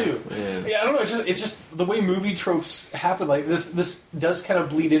too. Yeah, I don't know. It's just the way movie tropes happen. Like this does kind of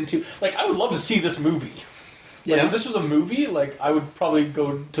bleed into. Like I would love to see this movie. Like, if this was a movie, like I would probably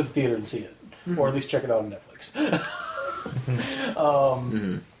go to the theater and see it, or at least check it out on Netflix.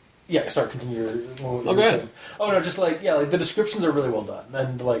 Yeah, sorry. Continue. Go ahead. Oh no, just like the descriptions are really well done,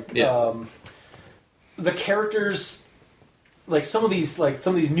 and like the characters. Like some of these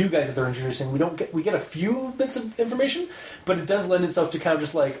new guys that they're introducing, we get a few bits of information, but it does lend itself to kind of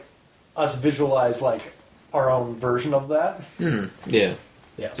just like us visualize like our own version of that. Yeah.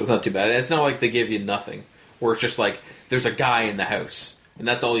 So it's not too bad. It's not like they give you nothing, where it's just like there's a guy in the house and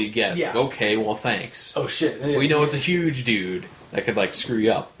that's all you get. Yeah. It's like, okay, well, thanks. Oh shit! We know it's a huge dude that could like screw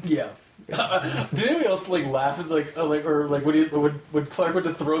you up. Yeah. Did anybody else like laugh at when Clark went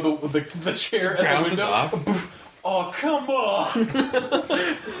to throw the chair at the window? Off. Oh, come on!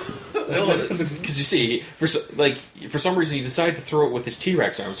 Because you see, for some reason, he decided to throw it with his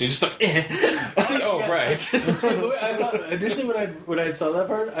T-Rex arms. So he's just like, right. So the way I thought initially when I saw that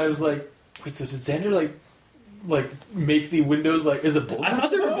part, I was like, wait, so did Xander like make the windows like? Is it bulletproof? I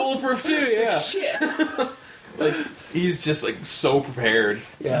thought they were bulletproof too. Yeah. Shit. Like he's just like so prepared.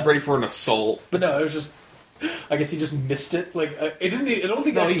 Yeah. He's ready for an assault. But no, it was just. I guess he just missed it. Like it didn't. I don't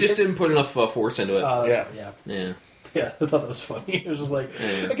think. No, he just didn't put enough force into it. Yeah. I thought that was funny. It was just like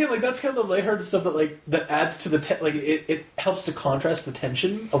again, like that's kind of the lighthearted stuff that adds to the like it helps to contrast the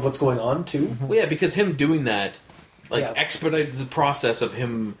tension of what's going on too. Well, yeah, because him doing that expedited the process of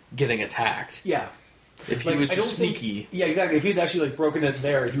him getting attacked. Yeah. If he was just sneaky. Yeah, exactly. If he'd actually broken it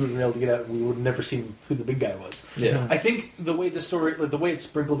there, he would have been able to get out. We would have never seen who the big guy was. Yeah. I think the way the story, the way it's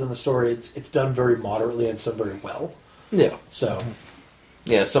sprinkled in the story, it's done very moderately and it's done very well. Yeah. So.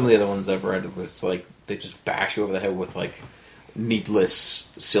 Yeah, some of the other ones I've read was like they just bash you over the head with like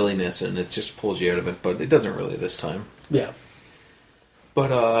needless silliness, and it just pulls you out of it. But it doesn't really this time. Yeah.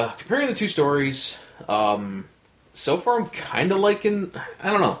 But comparing the two stories, so far I'm kind of liking.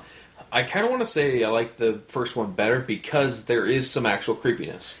 I don't know. I kind of want to say I like the first one better because there is some actual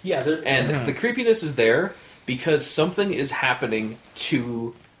creepiness. Yeah, and the creepiness is there because something is happening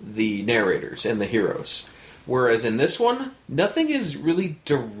to the narrators and the heroes. Whereas in this one, nothing is really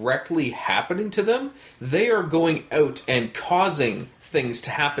directly happening to them. They are going out and causing things to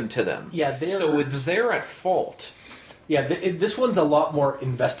happen to them. Yeah, they're at fault. Yeah, this one's a lot more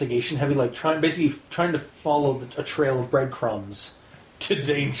investigation heavy, like trying to follow a trail of breadcrumbs to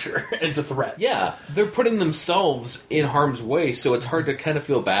danger and to threats. Yeah, they're putting themselves in harm's way, so it's hard to kind of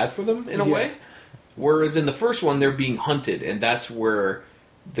feel bad for them in a way. Whereas in the first one, they're being hunted, and that's where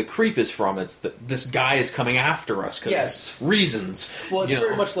the creep is from. It's this guy is coming after us because reasons. Well, it's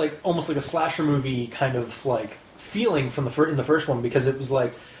very much like almost like a slasher movie kind of like feeling from in the first one, because it was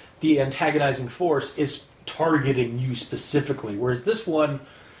like the antagonizing force is targeting you specifically, whereas this one,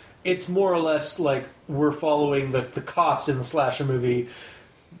 it's more or less like we're following the cops in the slasher movie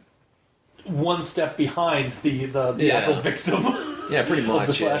one step behind the actual victim. Yeah, pretty much. Of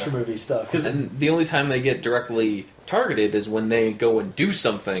the slasher movie stuff. And the only time they get directly targeted is when they go and do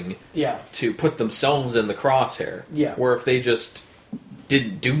something to put themselves in the crosshair. Yeah. Where if they just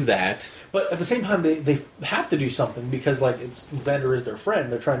didn't do that... But at the same time, they have to do something because like Xander is their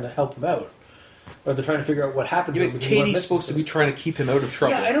friend. They're trying to help him out. Or they're trying to figure out what happened to him. Katie's supposed to be trying to keep him out of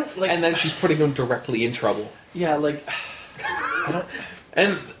trouble. Yeah, I don't... Like, and then she's putting him directly in trouble. Yeah, like... I don't...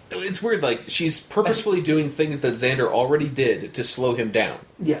 And it's weird, like, she's purposefully doing things that Xander already did to slow him down.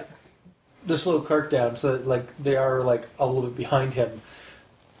 Yeah. To slow Clark down so that, like, they are, like, a little bit behind him.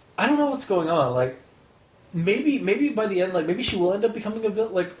 I don't know what's going on. Like, maybe by the end, like, maybe she will end up becoming a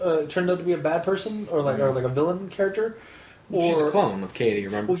villain, like, turned out to be a bad person, or like a villain character. Or, she's a clone of Katie,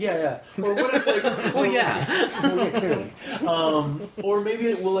 remember? Well, yeah. Or what if, like... well, yeah, clearly. Or maybe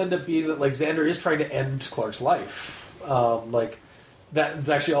it will end up being that, like, Xander is trying to end Clark's life. Like, that's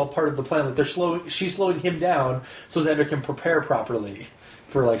actually all part of the plan. Like, she's slowing him down so Xander can prepare properly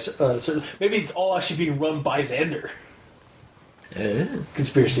for, like, maybe it's all actually being run by Xander.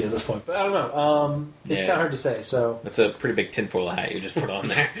 Conspiracy at this point. But I don't know. It's kind of hard to say, so... That's a pretty big tinfoil hat you just put on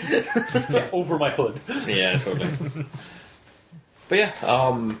there. Yeah, over my hood. Yeah, totally. But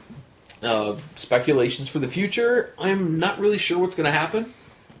yeah, speculations for the future. I'm not really sure what's going to happen.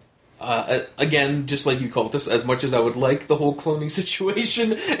 Again, just like you called this, as much as I would like the whole cloning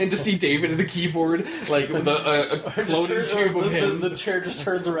situation and to see David at the keyboard, like with a cloning tube of him. The chair just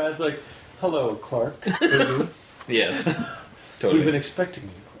turns around. It's like, "Hello, Clark." Yes, totally. We've been expecting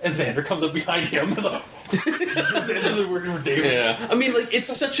you. And Xander comes up behind him. Xander's been working for David. Yeah, I mean, like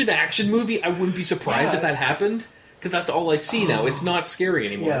it's such an action movie. I wouldn't be surprised if that happened. because that's all I see now. It's not scary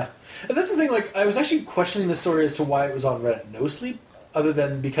anymore. Yeah, and that's the thing. Like, I was actually questioning the story as to why it was on Reddit No Sleep, other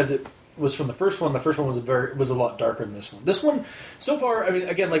than because it was from the first one. The first one was a lot darker than this one. This one, so far, I mean,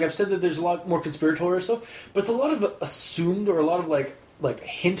 again, like I've said, that there's a lot more conspiratorial stuff, but it's a lot of assumed or a lot of like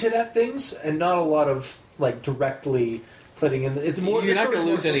hinted at things, and not a lot of like directly putting in. It's more. You're not going to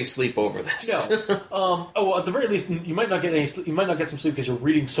lose any sleep over this. No. Well, at the very least, you might not get any sleep. You might not get some sleep because you're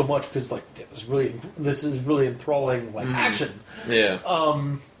reading so much. Because like, this is really enthralling, like action. Yeah.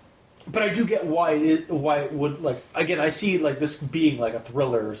 But I do get why it would, like, again, I see like this being like a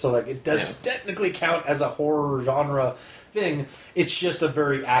thriller, so like it does technically count as a horror genre thing. It's just a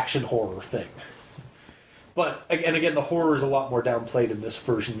very action horror thing. But again, the horror is a lot more downplayed in this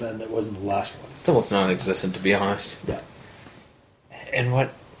version than it was in the last one. It's almost non-existent, to be honest. Yeah. And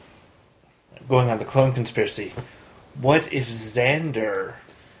what... Going on the clone conspiracy, what if Xander,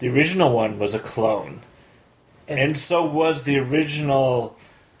 the original one, was a clone? And so was the original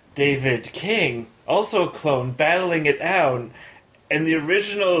David King, also a clone, battling it out, and the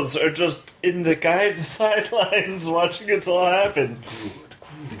originals are just in the guide sidelines watching it all happen.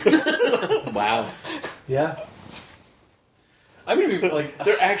 Wow. Yeah. I'm gonna be like...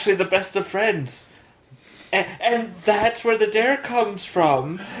 They're actually the best of friends. And that's where the dare comes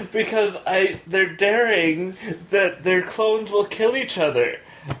from, because they're daring that their clones will kill each other.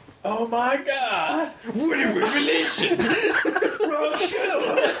 Oh my god! What a revelation! Wrong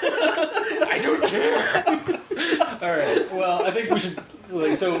show! I don't care! Alright, well, I think we should...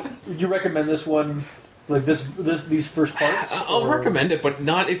 Like, so, you recommend this one, like these first parts? I'll recommend it, but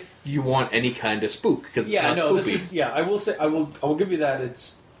not if you want any kind of spook, because it's not spoopy. This is... Yeah, I will say... I will give you that.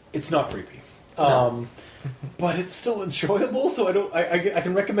 It's not creepy. No. But it's still enjoyable, so I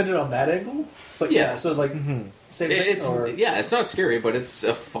can recommend it on that angle. But yeah, so like same thing. It's not scary, but it's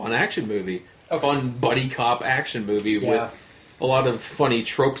a fun action movie, a fun buddy cop action movie with a lot of funny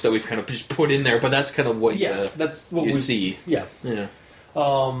tropes that we've kind of just put in there. But that's kind of what that's what you see. Yeah.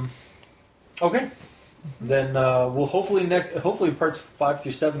 Okay, then we'll hopefully parts 5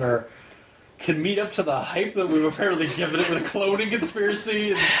 through 7 can meet up to the hype that we've apparently given it with a cloning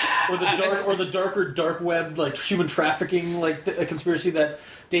conspiracy, or the dark web, like human trafficking, like a conspiracy that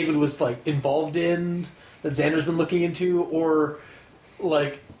David was like involved in, that Xander's been looking into, or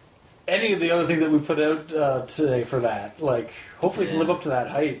like any of the other things that we put out today for that. Like, hopefully, it can live up to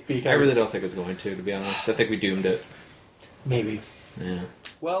that hype. Because I really don't think it's going to be honest. I think we doomed it. Maybe. Yeah.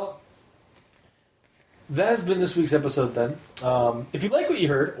 Well. That has been this week's episode, then. If you like what you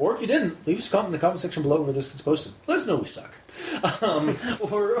heard, or if you didn't, leave us a comment in the comment section below where this gets posted. Let us know we suck. Or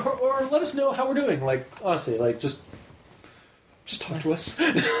let us know how we're doing. Like, honestly, like, just talk to us.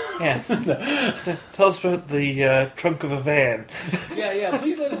 Yeah. Tell us about the trunk of a van. Yeah.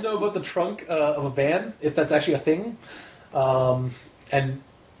 Please let us know about the trunk of a van, if that's actually a thing. And...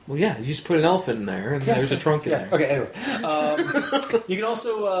 Well, yeah, you just put an elephant in there, and there's a trunk in there. Okay, anyway. You can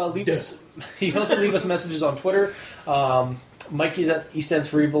also leave us... You can also leave us messages on Twitter. Mikey's at E Stands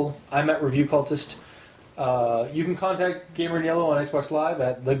for Evil. I'm at Review Cultist. You can contact Gamer in Yellow on Xbox Live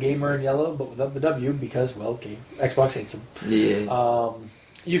at The Gamer in Yellow, but without the W, because, well, Xbox hates them. Yeah.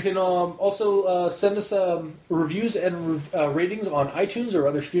 You can also send us reviews and ratings on iTunes or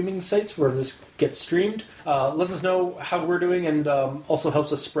other streaming sites where this gets streamed. Lets us know how we're doing, and also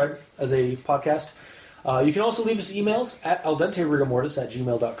helps us spread as a podcast. You can also leave us emails at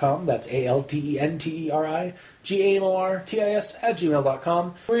aldenterigamortis@gmail.com. That's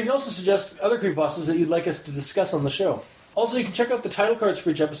ALDENTERIGAMORTIS@gmail.com. Where you can also suggest other creepypastas that you'd like us to discuss on the show. Also, you can check out the title cards for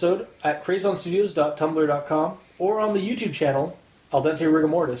each episode at crazonstudios.tumblr.com or on the YouTube channel Al Dente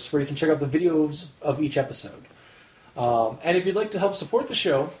Rigamortis, where you can check out the videos of each episode. And if you'd like to help support the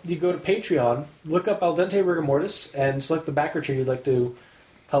show, you go to Patreon, look up Al Dente Rigamortis, and select the backer tier you'd like to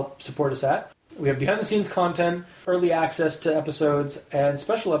help support us at. We have behind-the-scenes content, early access to episodes, and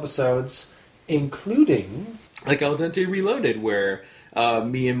special episodes, including... Like Al Dente Reloaded, where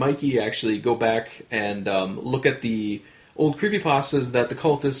me and Mikey actually go back and look at the old creepypastas that the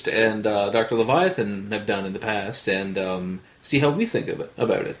Cultist and Dr. Leviathan have done in the past, and see how we think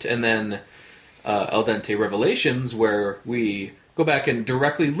about it. And then Al Dente Revelations, where we go back and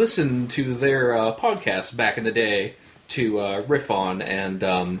directly listen to their podcast back in the day to riff on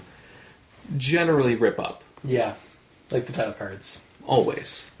and generally rip up. Yeah, like the title cards.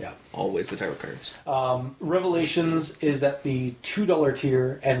 Always. Yeah. Always the title cards. Revelations is at the $2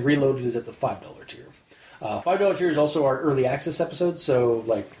 tier, and Reloaded is at the $5 tier. $5 tier is also our early access episode, so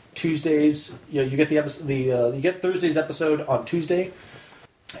like Tuesdays, you get the episode, you get Thursday's episode on Tuesday,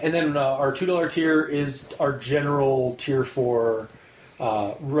 and then our $2 tier is our general tier for,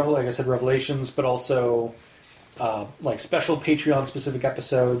 like I said, Revelations, but also like special Patreon specific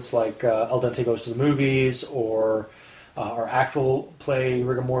episodes, like El Dente Goes to the Movies, or our actual play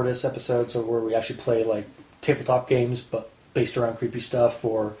Rigor Mortis episodes, or where we actually play like tabletop games, but based around creepy stuff,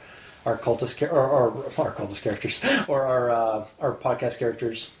 or our cultist or our cultist characters, or our podcast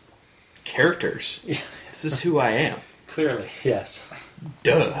characters. Characters. Yeah. This is who I am. Clearly, yes.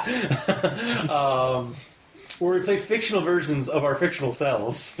 Duh. Where we play fictional versions of our fictional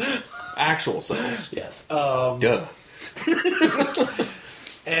selves. Actual selves. Yes. Duh.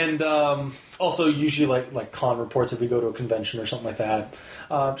 And also usually like con reports if we go to a convention or something like that.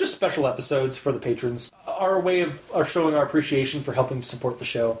 Just special episodes for the patrons. Our way of showing our appreciation for helping support the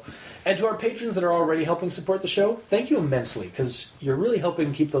show. And to our patrons that are already helping support the show, thank you immensely, because you're really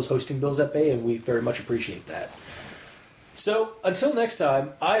helping keep those hosting bills at bay, and we very much appreciate that. So, until next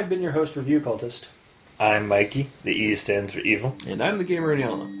time, I've been your host, Review Cultist. I'm Mikey. The E stands for evil. And I'm the gamer in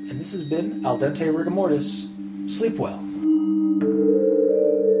yellow. And this has been Al Dente Rigor Mortis. Sleep well.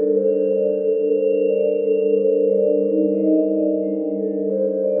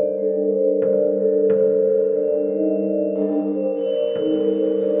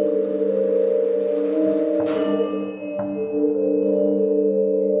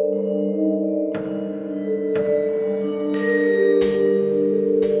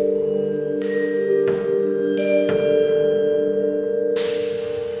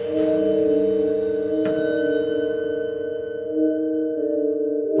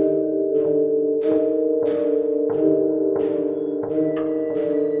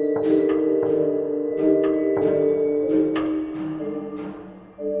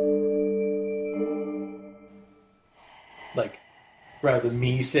 Like, rather than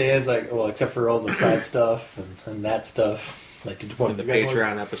me saying, it's like, well, except for all the side stuff and that stuff. Like, did you want The you guys Patreon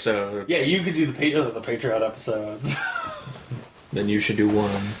want- episode. Yeah, you could do the Patreon episodes. Then you should do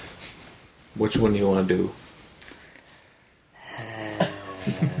one. Which one do you want to do?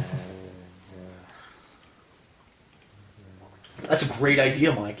 That's a great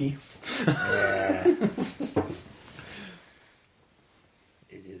idea, Mikey. Yeah. It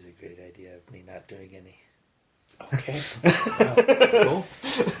is a great idea of me not doing any. Okay. Cool.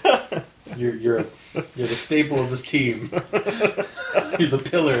 You're the staple of this team. You're the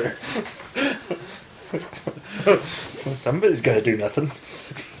pillar. Well, somebody's got to do nothing.